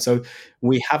catch up. So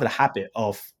we have the habit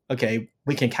of, okay,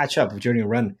 we can catch up during a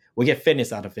run. We get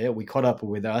fitness out of it. We caught up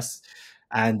with us,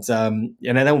 and then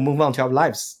we'll move on to our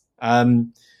lives.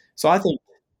 So I think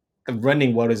the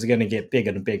running world is going to get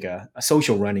bigger and bigger. A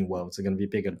social running world is going to be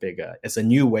bigger and bigger. It's a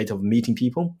new way of meeting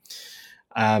people.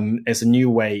 It's a new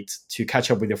way to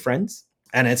catch up with your friends,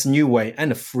 and it's a new way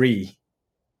and free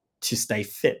to stay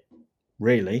fit.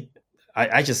 Really,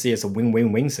 I just see it as a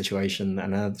win-win-win situation,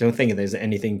 and I don't think there's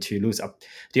anything to lose.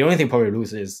 The only thing probably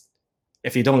lose is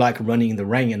if you don't like running in the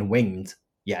rain and wind.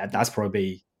 Yeah, that's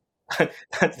probably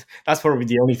that's probably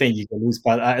the only thing you can lose.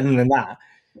 But other than that,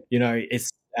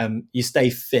 it's you stay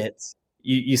fit,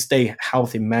 you stay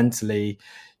healthy mentally.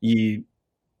 You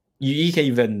can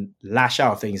even lash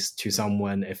out things to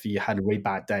someone if you had a really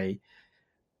bad day.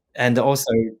 And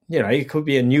also, it could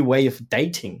be a new way of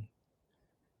dating.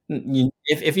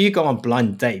 If you go on a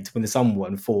blind date with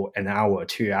someone for an hour,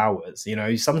 2 hours,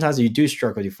 sometimes you do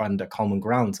struggle to find a common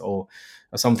ground or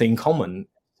something common to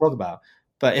talk about.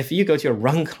 But if you go to a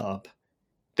run club,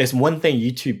 there's one thing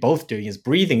you two both doing is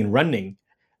breathing and running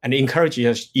and encouraging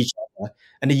each other.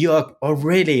 And you are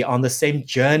already on the same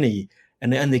journey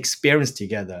and the experience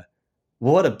together.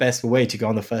 What a best way to go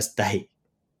on the first date.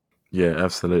 Yeah,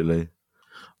 absolutely.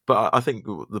 But I think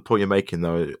the point you're making,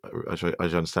 though, as I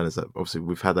understand, is that obviously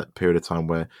we've had that period of time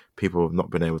where people have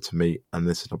not been able to meet, and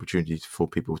this is an opportunity for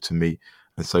people to meet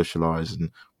and socialize,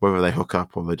 and whether they hook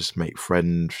up or they just make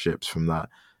friendships from that,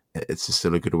 it's just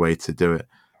still a good way to do it.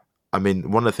 I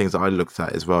mean, one of the things that I looked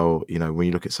at as well, when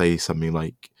you look at, say, something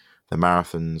like the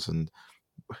marathons, and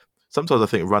sometimes I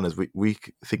think runners, we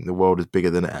think the world is bigger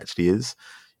than it actually is.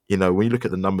 When you look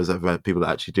at the numbers of people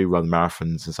that actually do run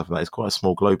marathons and stuff like that, it's quite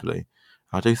small globally.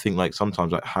 I do think, like,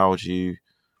 sometimes, like, how do you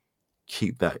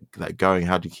keep that going?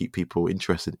 How do you keep people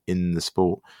interested in the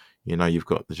sport? You've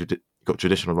got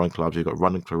traditional run clubs, you've got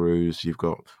running crews, you've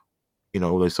got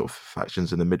all those sort of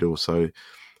factions in the middle. So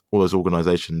all those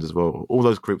organizations as well, all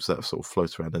those groups that sort of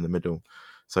float around in the middle.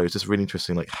 So it's just really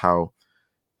interesting, like, how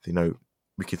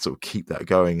we could sort of keep that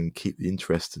going and keep the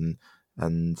interest. And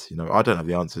I don't have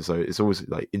the answer, so it's always,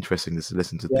 like, interesting to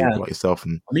listen to people like yourself.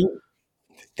 And I mean,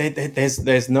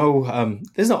 there's no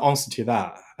answer to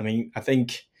that. I mean, I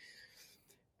think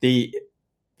the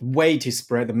way to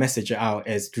spread the message out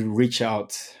is to reach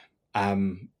out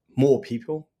more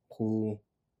people who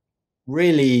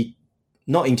really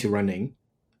not into running,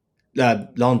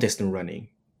 long distance running.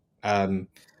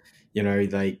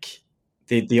 Like,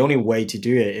 the only way to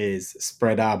do it is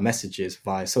spread out messages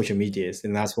via social medias,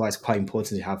 and that's why it's quite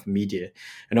important to have media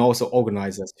and also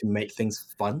organizers to make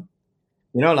things fun.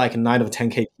 Like a night of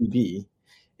 10K PB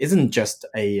isn't just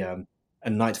a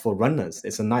night for runners;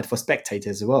 it's a night for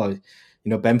spectators as well.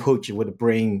 Ben Puig would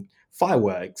bring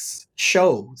fireworks,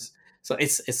 shows, so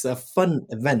it's a fun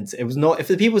event. It was not, if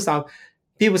the people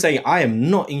saying, I am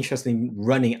not interested in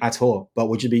running at all, but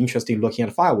would you be interested in looking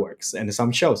at fireworks and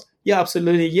some shows? Yeah,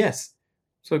 absolutely, yes.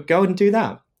 So go and do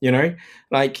that.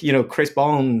 Like, Chris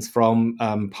Barnes from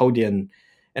Podium,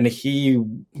 and he,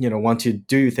 want to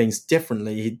do things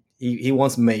differently. He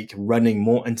wants to make running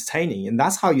more entertaining, and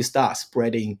that's how you start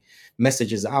spreading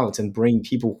messages out and bring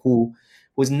people who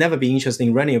was never be interested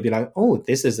in running will be like, oh,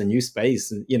 this is a new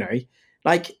space.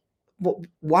 Like,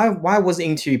 why was it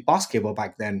into basketball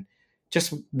back then?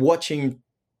 Just watching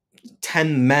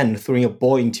 10 men throwing a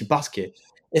ball into basket.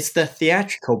 It's the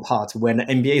theatrical part when the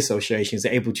NBA Association is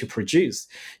able to produce,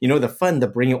 the fun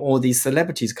that bringing all these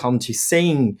celebrities come to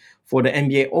sing for the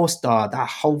NBA All-Star, that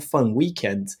whole fun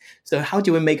weekend. So how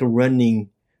do we make running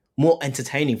more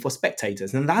entertaining for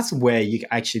spectators? And that's where you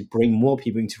actually bring more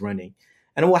people into running.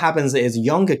 And what happens is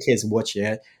younger kids watch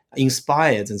it,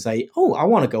 inspired, and say, oh, I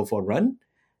want to go for a run.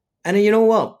 And then, you know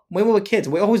what? When we were kids,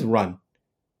 we always run.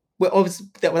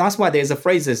 That's why there's a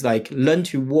phrase is like, learn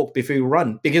to walk before you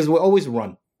run, because we always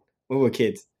run when we were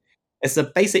kids. It's a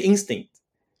basic instinct.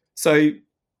 So,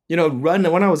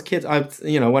 run. When I was a kid,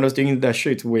 when I was doing the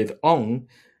shoot with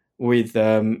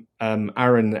Aaron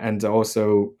and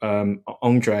also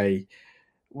Andre,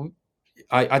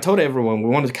 I told everyone we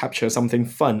wanted to capture something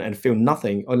fun and feel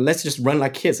nothing, or let's just run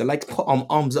like kids. I like to put our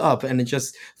arms up and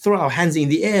just throw our hands in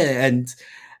the air, and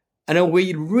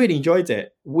we really enjoyed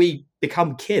it. We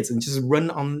become kids and just run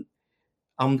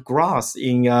on grass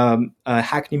in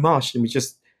Hackney Marsh, and we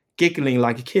just giggling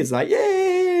like kids, like,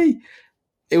 yay!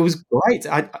 It was great.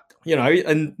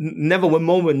 And never one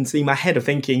moment in my head of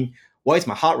thinking, what is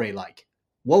my heart rate like?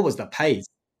 What was the pace?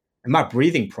 Am I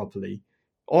breathing properly?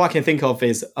 All I can think of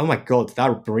is, oh my God, that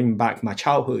will bring back my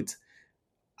childhood.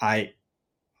 I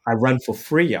run for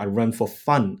free. I run for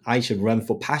fun. I should run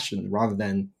for passion rather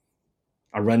than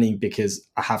I'm running because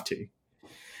I have to.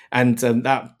 And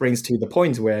that brings to the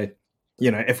point where,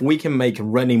 if we can make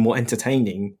running more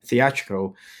entertaining,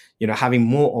 theatrical, having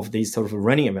more of these sort of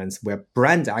running events where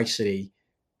brand actually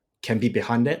can be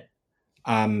behind it,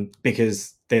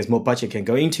 because there's more budget can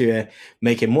go into it,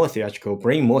 make it more theatrical,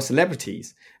 bring more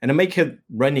celebrities, and then make it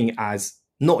running as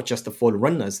not just for the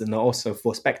runners and also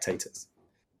for spectators.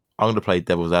 I'm going to play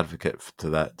devil's advocate to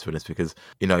that, to this, because,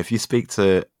 if you speak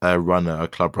to a runner, a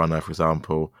club runner, for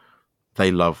example, they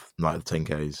love Night of the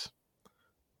 10Ks.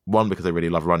 One, because they really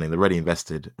love running, they're really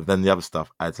invested. But then the other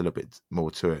stuff adds a little bit more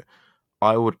to it.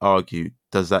 I would argue,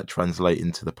 does that translate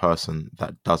into the person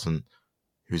that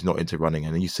who's not into running?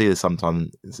 And you see this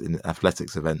sometimes in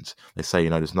athletics events. They say,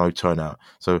 there's no turnout.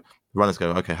 So runners go,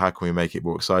 okay, how can we make it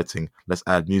more exciting? Let's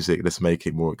add music. Let's make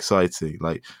it more exciting.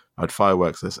 Like, add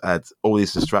fireworks. Let's add all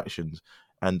these distractions.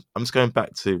 And I'm just going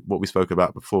back to what we spoke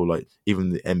about before, like even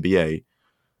the NBA.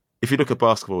 If you look at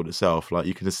basketball itself, like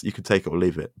you can take it or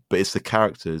leave it, but it's the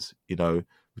characters. We talk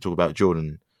about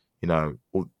Jordan.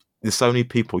 There's so many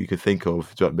people you can think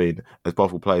of. Do you know what I mean? As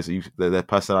basketball players, their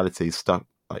personalities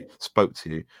spoke to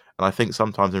you. And I think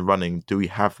sometimes in running, do we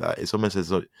have that? It's almost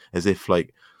as if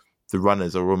like the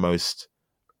runners are almost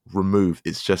removed.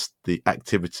 It's just the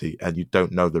activity, and you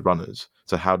don't know the runners.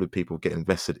 So how do people get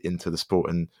invested into the sport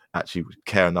and actually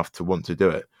care enough to want to do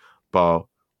it? Bar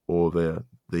or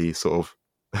the sort of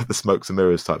the smokes and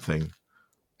mirrors type thing.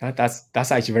 That's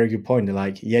actually a very good point.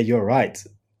 Like, yeah, you're right.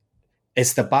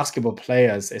 It's the basketball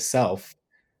players itself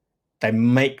that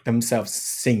make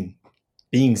themselves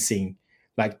being seen.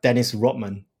 Like Dennis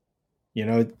Rodman, you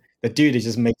know, the dude is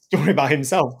just makes story about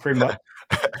himself pretty much.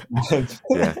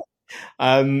 Yeah,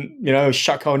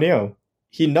 Shaq O'Neal,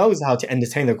 he knows how to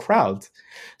entertain the crowd.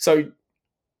 So,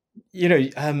 if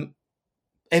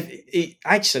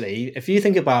you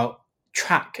think about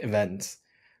track events,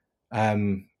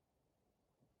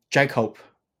 Jake Hope,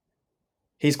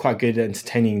 he's quite good at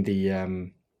entertaining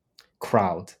the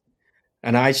crowd.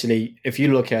 And actually, if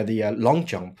you look at the long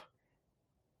jump,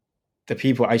 the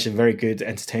people are actually very good at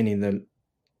entertaining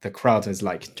the crowd is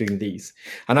like doing these.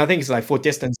 And I think it's like for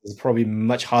distance is probably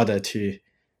much harder to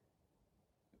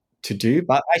do.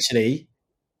 But actually,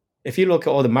 if you look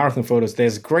at all the marathon photos,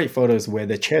 there's great photos where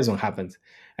the chair zone happens.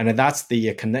 And that's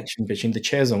the connection between the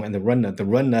chair zone and the runner. The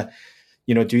runner,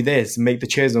 do this, make the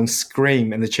chair zone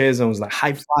scream, and the chair zone is like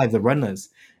high five the runners.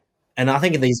 And I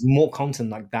think there's more content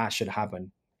like that should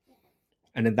happen.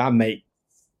 And then that make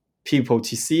people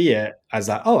to see it as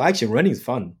like, oh, actually running is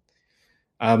fun.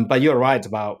 But you're right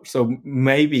about, so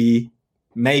maybe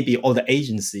all the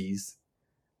agencies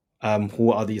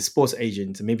who are the sports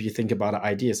agents, maybe you think about the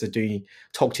ideas of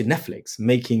talk to Netflix,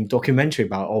 making documentary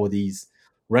about all these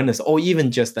runners, or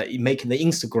even just that making the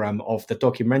Instagram of the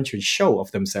documentary show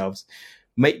of themselves,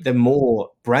 make them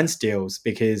more brand deals.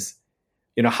 Because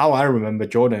how I remember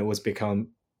Jordan was become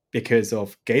because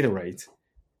of Gatorade.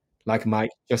 Like Mike,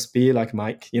 just be like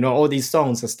Mike. All these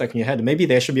songs are stuck in your head. Maybe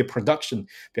there should be a production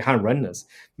behind runners.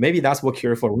 Maybe that's what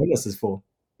Cure for Runners is for.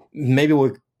 Maybe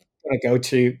we're gonna go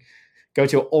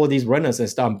to all these runners and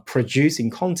start producing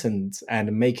content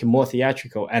and make it more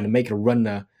theatrical and make a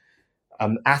runner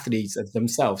athletes of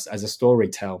themselves as a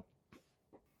storyteller.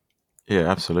 yeah,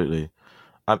 absolutely.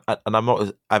 And I'm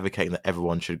not advocating that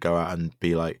everyone should go out and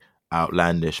be like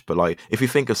outlandish, but like if you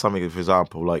think of something, for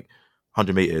example, like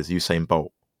 100 meters, Usain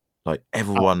Bolt, like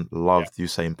everyone loved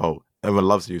Usain Bolt. Everyone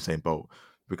loves Usain Bolt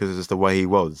because it's just the way he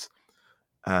was,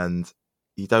 and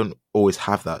you don't always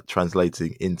have that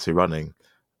translating into running.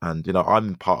 And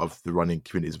I'm part of the running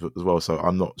community as well, so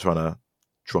I'm not trying to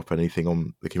drop anything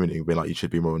on the community and be like you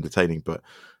should be more entertaining, but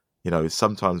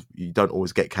sometimes you don't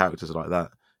always get characters like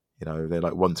that. They're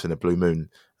like once in a blue moon.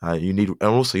 You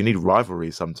need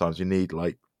rivalry. Sometimes you need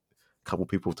like a couple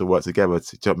people to work together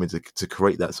to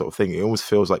create that sort of thing. It almost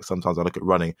feels like sometimes I look at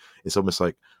running, it's almost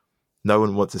like no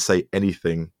one wants to say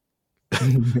anything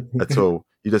at all.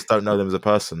 You just don't know them as a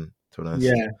person, to be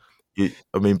honest. Yeah.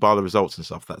 By the results and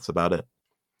stuff, that's about it.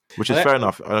 Which is fair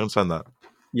enough. I understand that.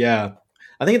 Yeah.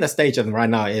 I think the stage right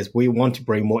now is we want to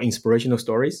bring more inspirational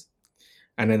stories.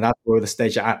 And then that's where the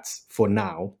stage at for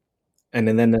now. And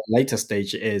then the later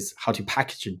stage is how to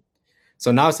package it.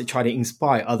 So now it's to try to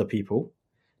inspire other people.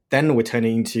 Then we're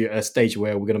turning into a stage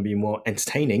where we're going to be more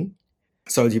entertaining.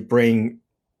 So to bring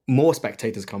more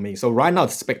spectators coming. So right now,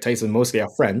 the spectators mostly are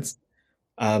friends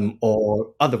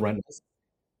or other runners.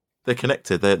 They're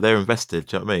connected. They're invested.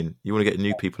 Do you know what I mean? You want to get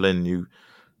new people in, new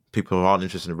people who aren't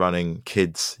interested in running,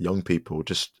 kids, young people,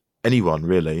 just anyone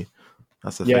really.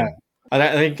 That's the thing. And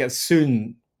I think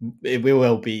soon it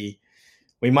will be.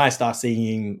 We might start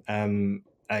seeing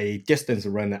a distance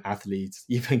runner athletes.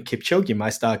 Even Kipchoge might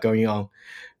start going on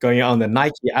the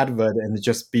Nike advert and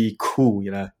just be cool,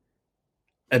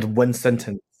 at one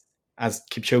sentence. As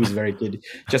Kipchoge is very good,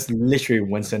 just literally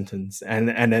one sentence, and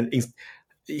then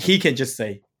he can just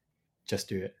say, "Just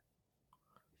do it."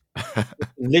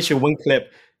 Literally one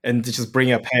clip, and to just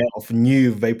bring a pair of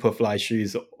new Vaporfly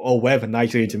shoes or whatever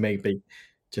Nike going to make be.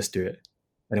 Just do it,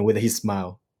 and with his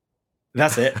smile,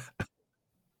 that's it.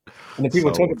 And the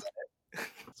people talk about it.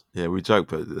 Yeah, we joke,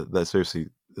 but that's seriously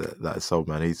that is sold,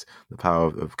 man. He's the power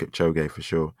of Kipchoge for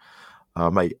sure.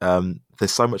 Mate,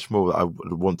 there's so much more that I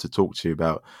would want to talk to you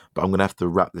about, but I'm going to have to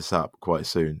wrap this up quite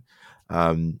soon.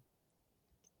 We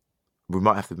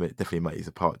might have to definitely make this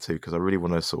a part 2 because I really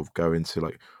want to sort of go into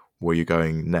like where you're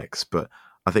going next. But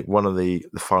I think one of the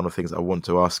final things I want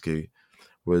to ask you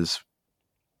was,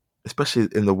 especially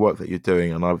in the work that you're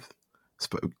doing, and I've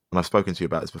spoken to you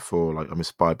about this before, like I'm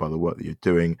inspired by the work that you're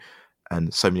doing,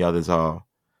 and so many others are.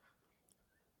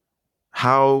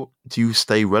 How do you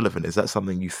stay relevant? Is that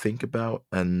something you think about?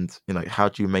 And how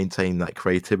do you maintain that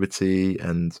creativity?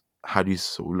 And how do you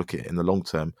sort of look at it in the long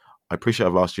term? I appreciate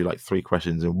I've asked you like 3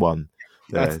 questions in one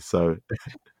there. So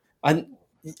I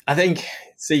think,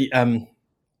 the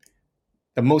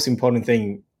most important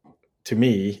thing to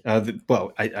me, I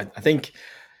think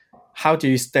how do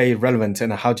you stay relevant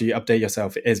and how do you update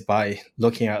yourself is by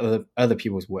looking at other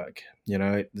people's work.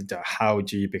 How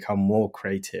do you become more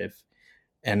creative?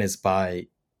 And it's by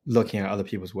looking at other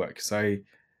people's work. So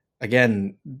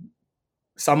again,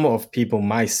 some of people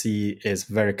might see is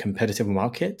very competitive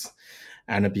market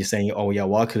and be saying, oh yeah,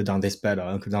 well, I could have done this better,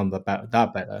 I could have done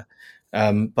that better.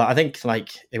 But I think like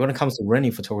when it comes to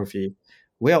running photography,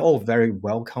 we are all very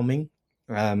welcoming.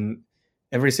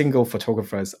 Every single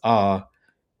photographers are,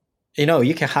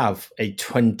 you can have a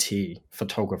 20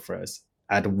 photographers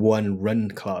at one run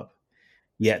club,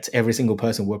 yet every single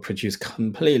person will produce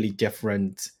completely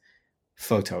different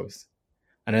photos.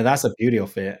 And then that's the beauty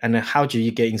of it. And then how do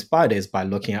you get inspired is by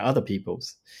looking at other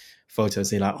people's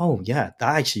photos. You're like, oh yeah,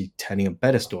 that actually telling a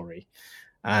better story.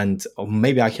 And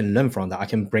maybe I can learn from that. I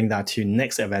can bring that to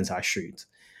next events I shoot.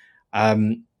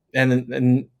 And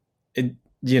it,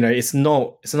 it's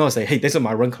not say, hey, this is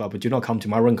my run club, but do not come to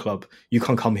my run club. You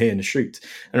can't come here and shoot.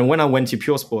 And when I went to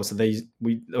Pure Sports,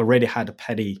 we already had a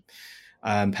Paddy.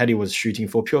 Paddy was shooting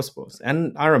for Pure Sports,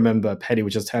 and I remember Paddy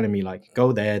was just telling me like,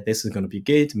 go there. This is going to be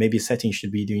good. Maybe settings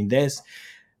should be doing this.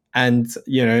 And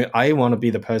I want to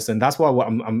be the person. That's why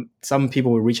some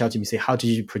people will reach out to me and say, how did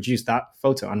you produce that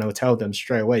photo? And I will tell them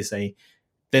straight away, say,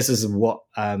 this is what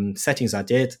settings I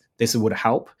did. This would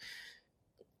help.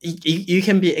 You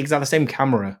can be exactly the same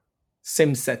camera,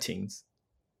 same settings,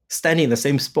 standing in the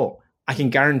same spot. I can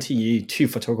guarantee you 2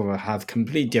 photographers have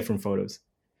completely different photos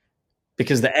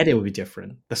because the edit will be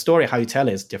different. The story, how you tell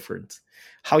it is different.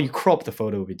 How you crop the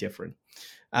photo will be different.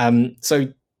 So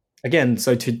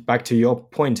back to your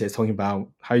point is talking about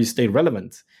how you stay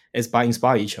relevant is by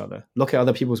inspire each other, look at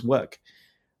other people's work,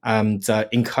 and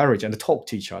encourage and talk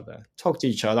to each other.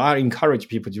 I encourage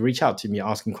people to reach out to me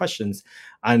asking questions,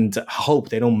 and hope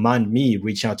they don't mind me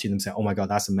reaching out to them and say, oh my God,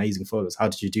 that's amazing photos. How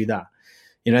did you do that?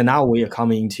 Now we are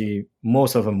coming to more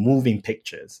sort of moving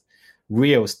pictures,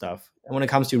 real stuff. And when it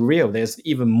comes to real, there's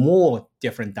even more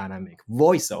different dynamic.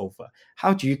 Voiceover.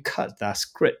 How do you cut that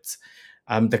script?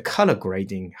 The color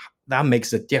grading, that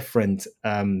makes a different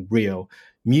reel.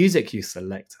 Music you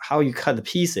select, how you cut the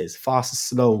pieces, fast,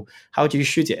 slow, how do you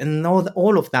shoot it? And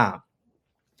all of that,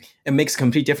 it makes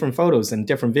complete different photos and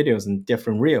different videos and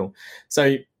different reel.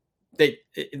 So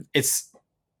it's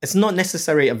not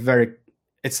necessarily I wouldn't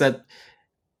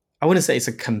say it's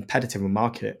a competitive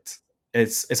market.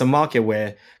 It's a market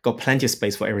where got plenty of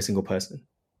space for every single person,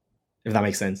 if that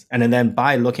makes sense. And then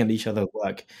by looking at each other's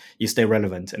work, you stay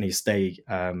relevant and you stay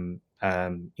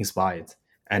inspired,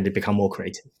 and you become more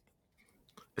creative.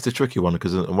 It's a tricky one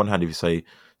because on one hand, if you say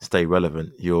stay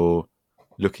relevant, you're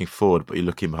looking forward, but you're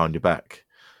looking behind your back,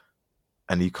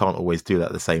 and you can't always do that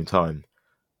at the same time.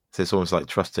 So it's almost like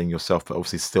trusting yourself, but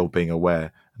obviously still being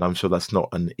aware. And I'm sure that's not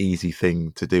an easy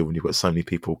thing to do when you've got so many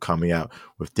people coming out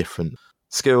with different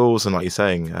skills. And like you're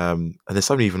saying, and there's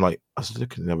somebody even like, I was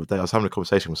looking the other day, I was having a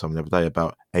conversation with someone the other day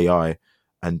about AI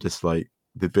and just like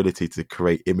the ability to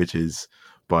create images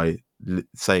by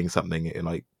saying something.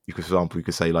 Like, for example, you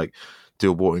could say like, do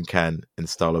a watering can in the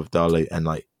style of Dali, and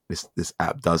like this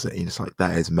app does it. And it's like,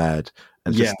 that is mad.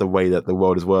 And just the way that the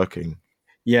world is working.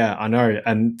 Yeah, I know.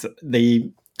 And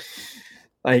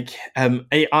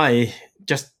AI,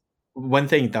 just one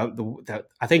thing that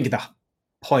I think the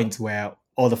point where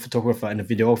all the photographer and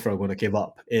the videographer are going to give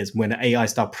up is when the AI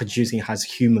start producing has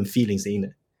human feelings in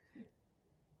it.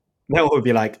 That would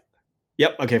be like,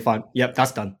 yep, okay, fine, yep,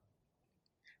 that's done.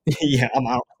 Yeah, I'm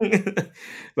out.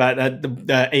 But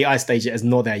the AI stage is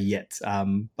not there yet.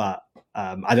 But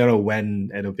I don't know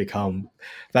when it'll become.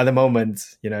 But at the moment,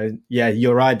 yeah,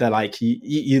 you're right that like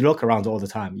you look around all the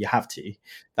time. You have to.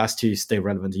 That's to stay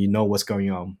relevant. You know what's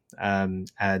going on.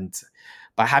 And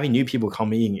by having new people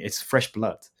coming in, it's fresh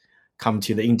blood come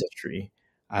to the industry.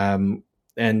 And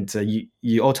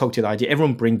you all talk to the idea.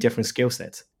 Everyone bring different skill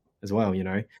sets as well.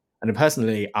 And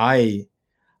personally, I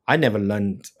never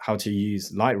learned how to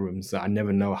use Lightroom, so I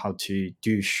never know how to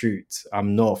do shoots.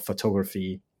 I'm not a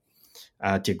photography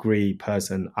degree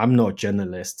person. I'm not a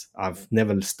journalist. I've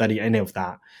never studied any of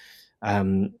that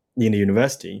in the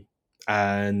university,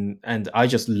 and I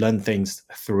just learn things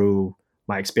through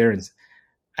my experience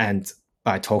and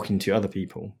by talking to other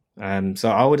people. So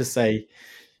I would say,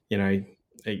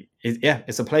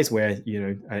 it's a place where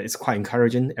it's quite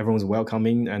encouraging. Everyone's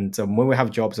welcoming, and when we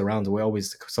have jobs around, we're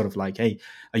always sort of like, hey,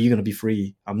 are you going to be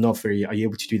free? I'm not free. Are you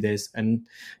able to do this? And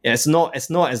yeah, it's not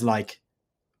as like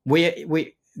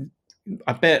we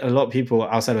I bet a lot of people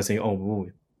outside are saying, oh,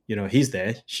 he's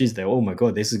there, she's there, oh my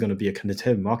god, this is going to be a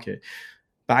competitive market.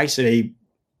 But actually,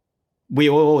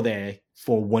 we're all there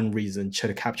for one reason, try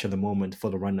to capture the moment for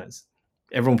the runners.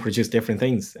 Everyone produces different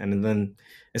things, and then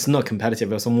it's not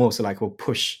competitive. It's almost like we'll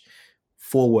push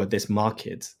forward this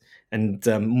market, And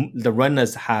the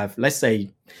runners have, let's say,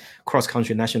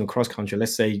 cross-country, national cross-country,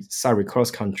 let's say Surrey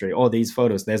cross-country, all these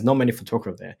photos, there's not many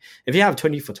photographers there. If you have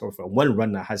 20 photographers, one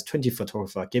runner has 20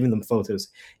 photographers giving them photos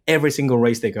every single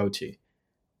race they go to,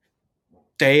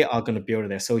 they are going to build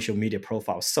their social media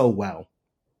profile so well.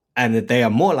 And they are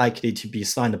more likely to be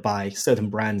signed by certain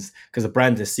brands because the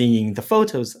brand is seeing the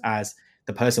photos as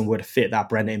the person would fit that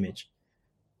brand image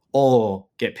or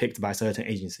get picked by certain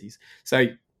agencies. So,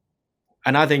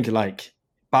 and I think like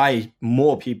by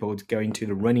more people going to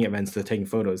the running events to taking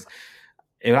photos,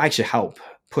 it will actually help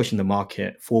pushing the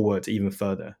market forward even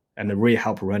further and it really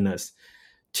help runners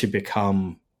to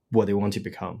become what they want to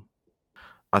become.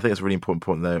 I think it's a really important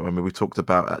point there. I mean, we talked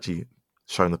about actually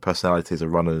showing the personalities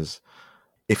of runners.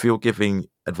 If you're giving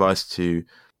advice to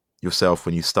yourself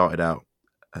when you started out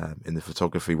in the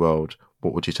photography world,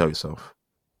 what would you tell yourself?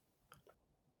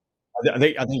 I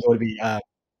think it would be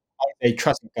a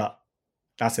trust your gut.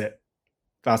 That's it.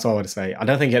 That's all I would say. I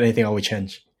don't think anything I would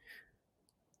change.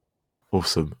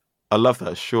 Awesome. I love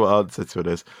that short answer to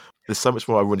this. There's so much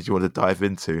more I wanted to dive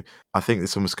into. I think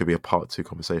this almost could be a part 2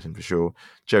 conversation for sure.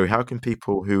 Jerry, how can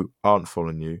people who aren't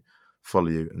following you follow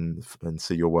you and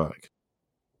see your work?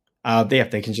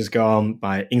 They can just go on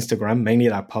my Instagram.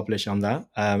 Mainly I publish on that.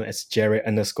 It's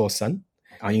Jerry_Sun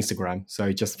on Instagram.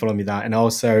 So just follow me that. And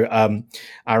also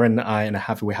Aaron and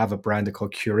I we have a brand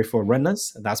called Curie for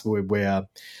Runners. That's where we're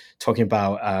talking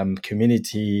about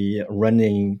community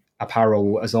running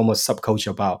apparel as almost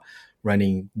subculture about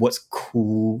running, what's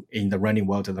cool in the running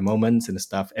world at the moment and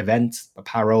stuff, events,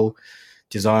 apparel,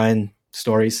 design,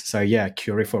 stories. So yeah,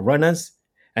 Curie for Runners.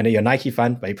 And if you're a Nike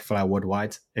fan, Vaporfly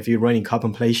worldwide. If you're running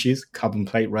carbon plate shoes, carbon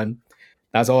plate run.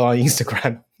 That's all on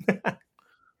Instagram.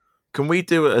 Can we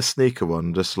do a sneaker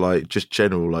one, just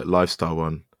general like lifestyle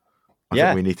one? I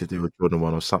think we need to do a Jordan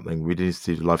one or something. We need to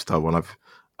do the lifestyle one.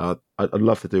 I'd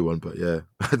love to do one, but yeah,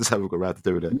 I just haven't got around to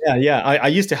doing it. Yeah. I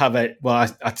used to have it. Well,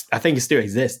 I think it still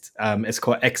exists. It's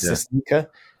called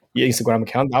Sneaker, your Instagram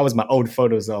account. That was my old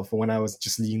photos of when I was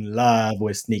just in love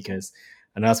with sneakers,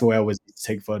 and that's where I was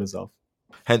take photos of.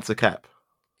 Hence the cap.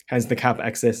 Hence the cap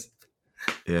access.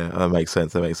 Yeah, that makes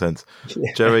sense.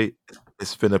 Yeah. Jerry,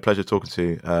 it's been a pleasure talking to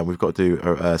you. We've got to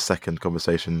do a second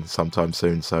conversation sometime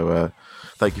soon. So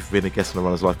thank you for being a guest on the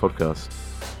Runners Life podcast.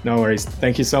 No worries.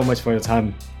 Thank you so much for your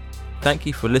time. Thank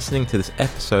you for listening to this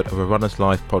episode of a Runners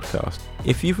Life podcast.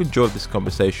 If you've enjoyed this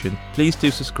conversation, please do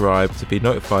subscribe to be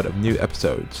notified of new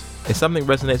episodes. If something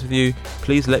resonates with you,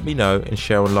 please let me know and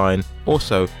share online.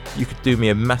 Also, you could do me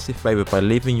a massive favour by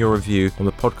leaving your review on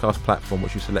the podcast platform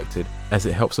which you selected, as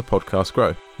it helps the podcast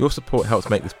grow. Your support helps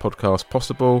make this podcast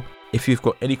possible. If you've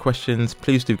got any questions,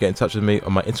 please do get in touch with me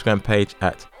on my Instagram page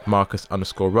at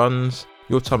Marcus_runs.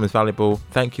 Your time is valuable.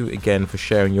 Thank you again for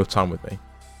sharing your time with me.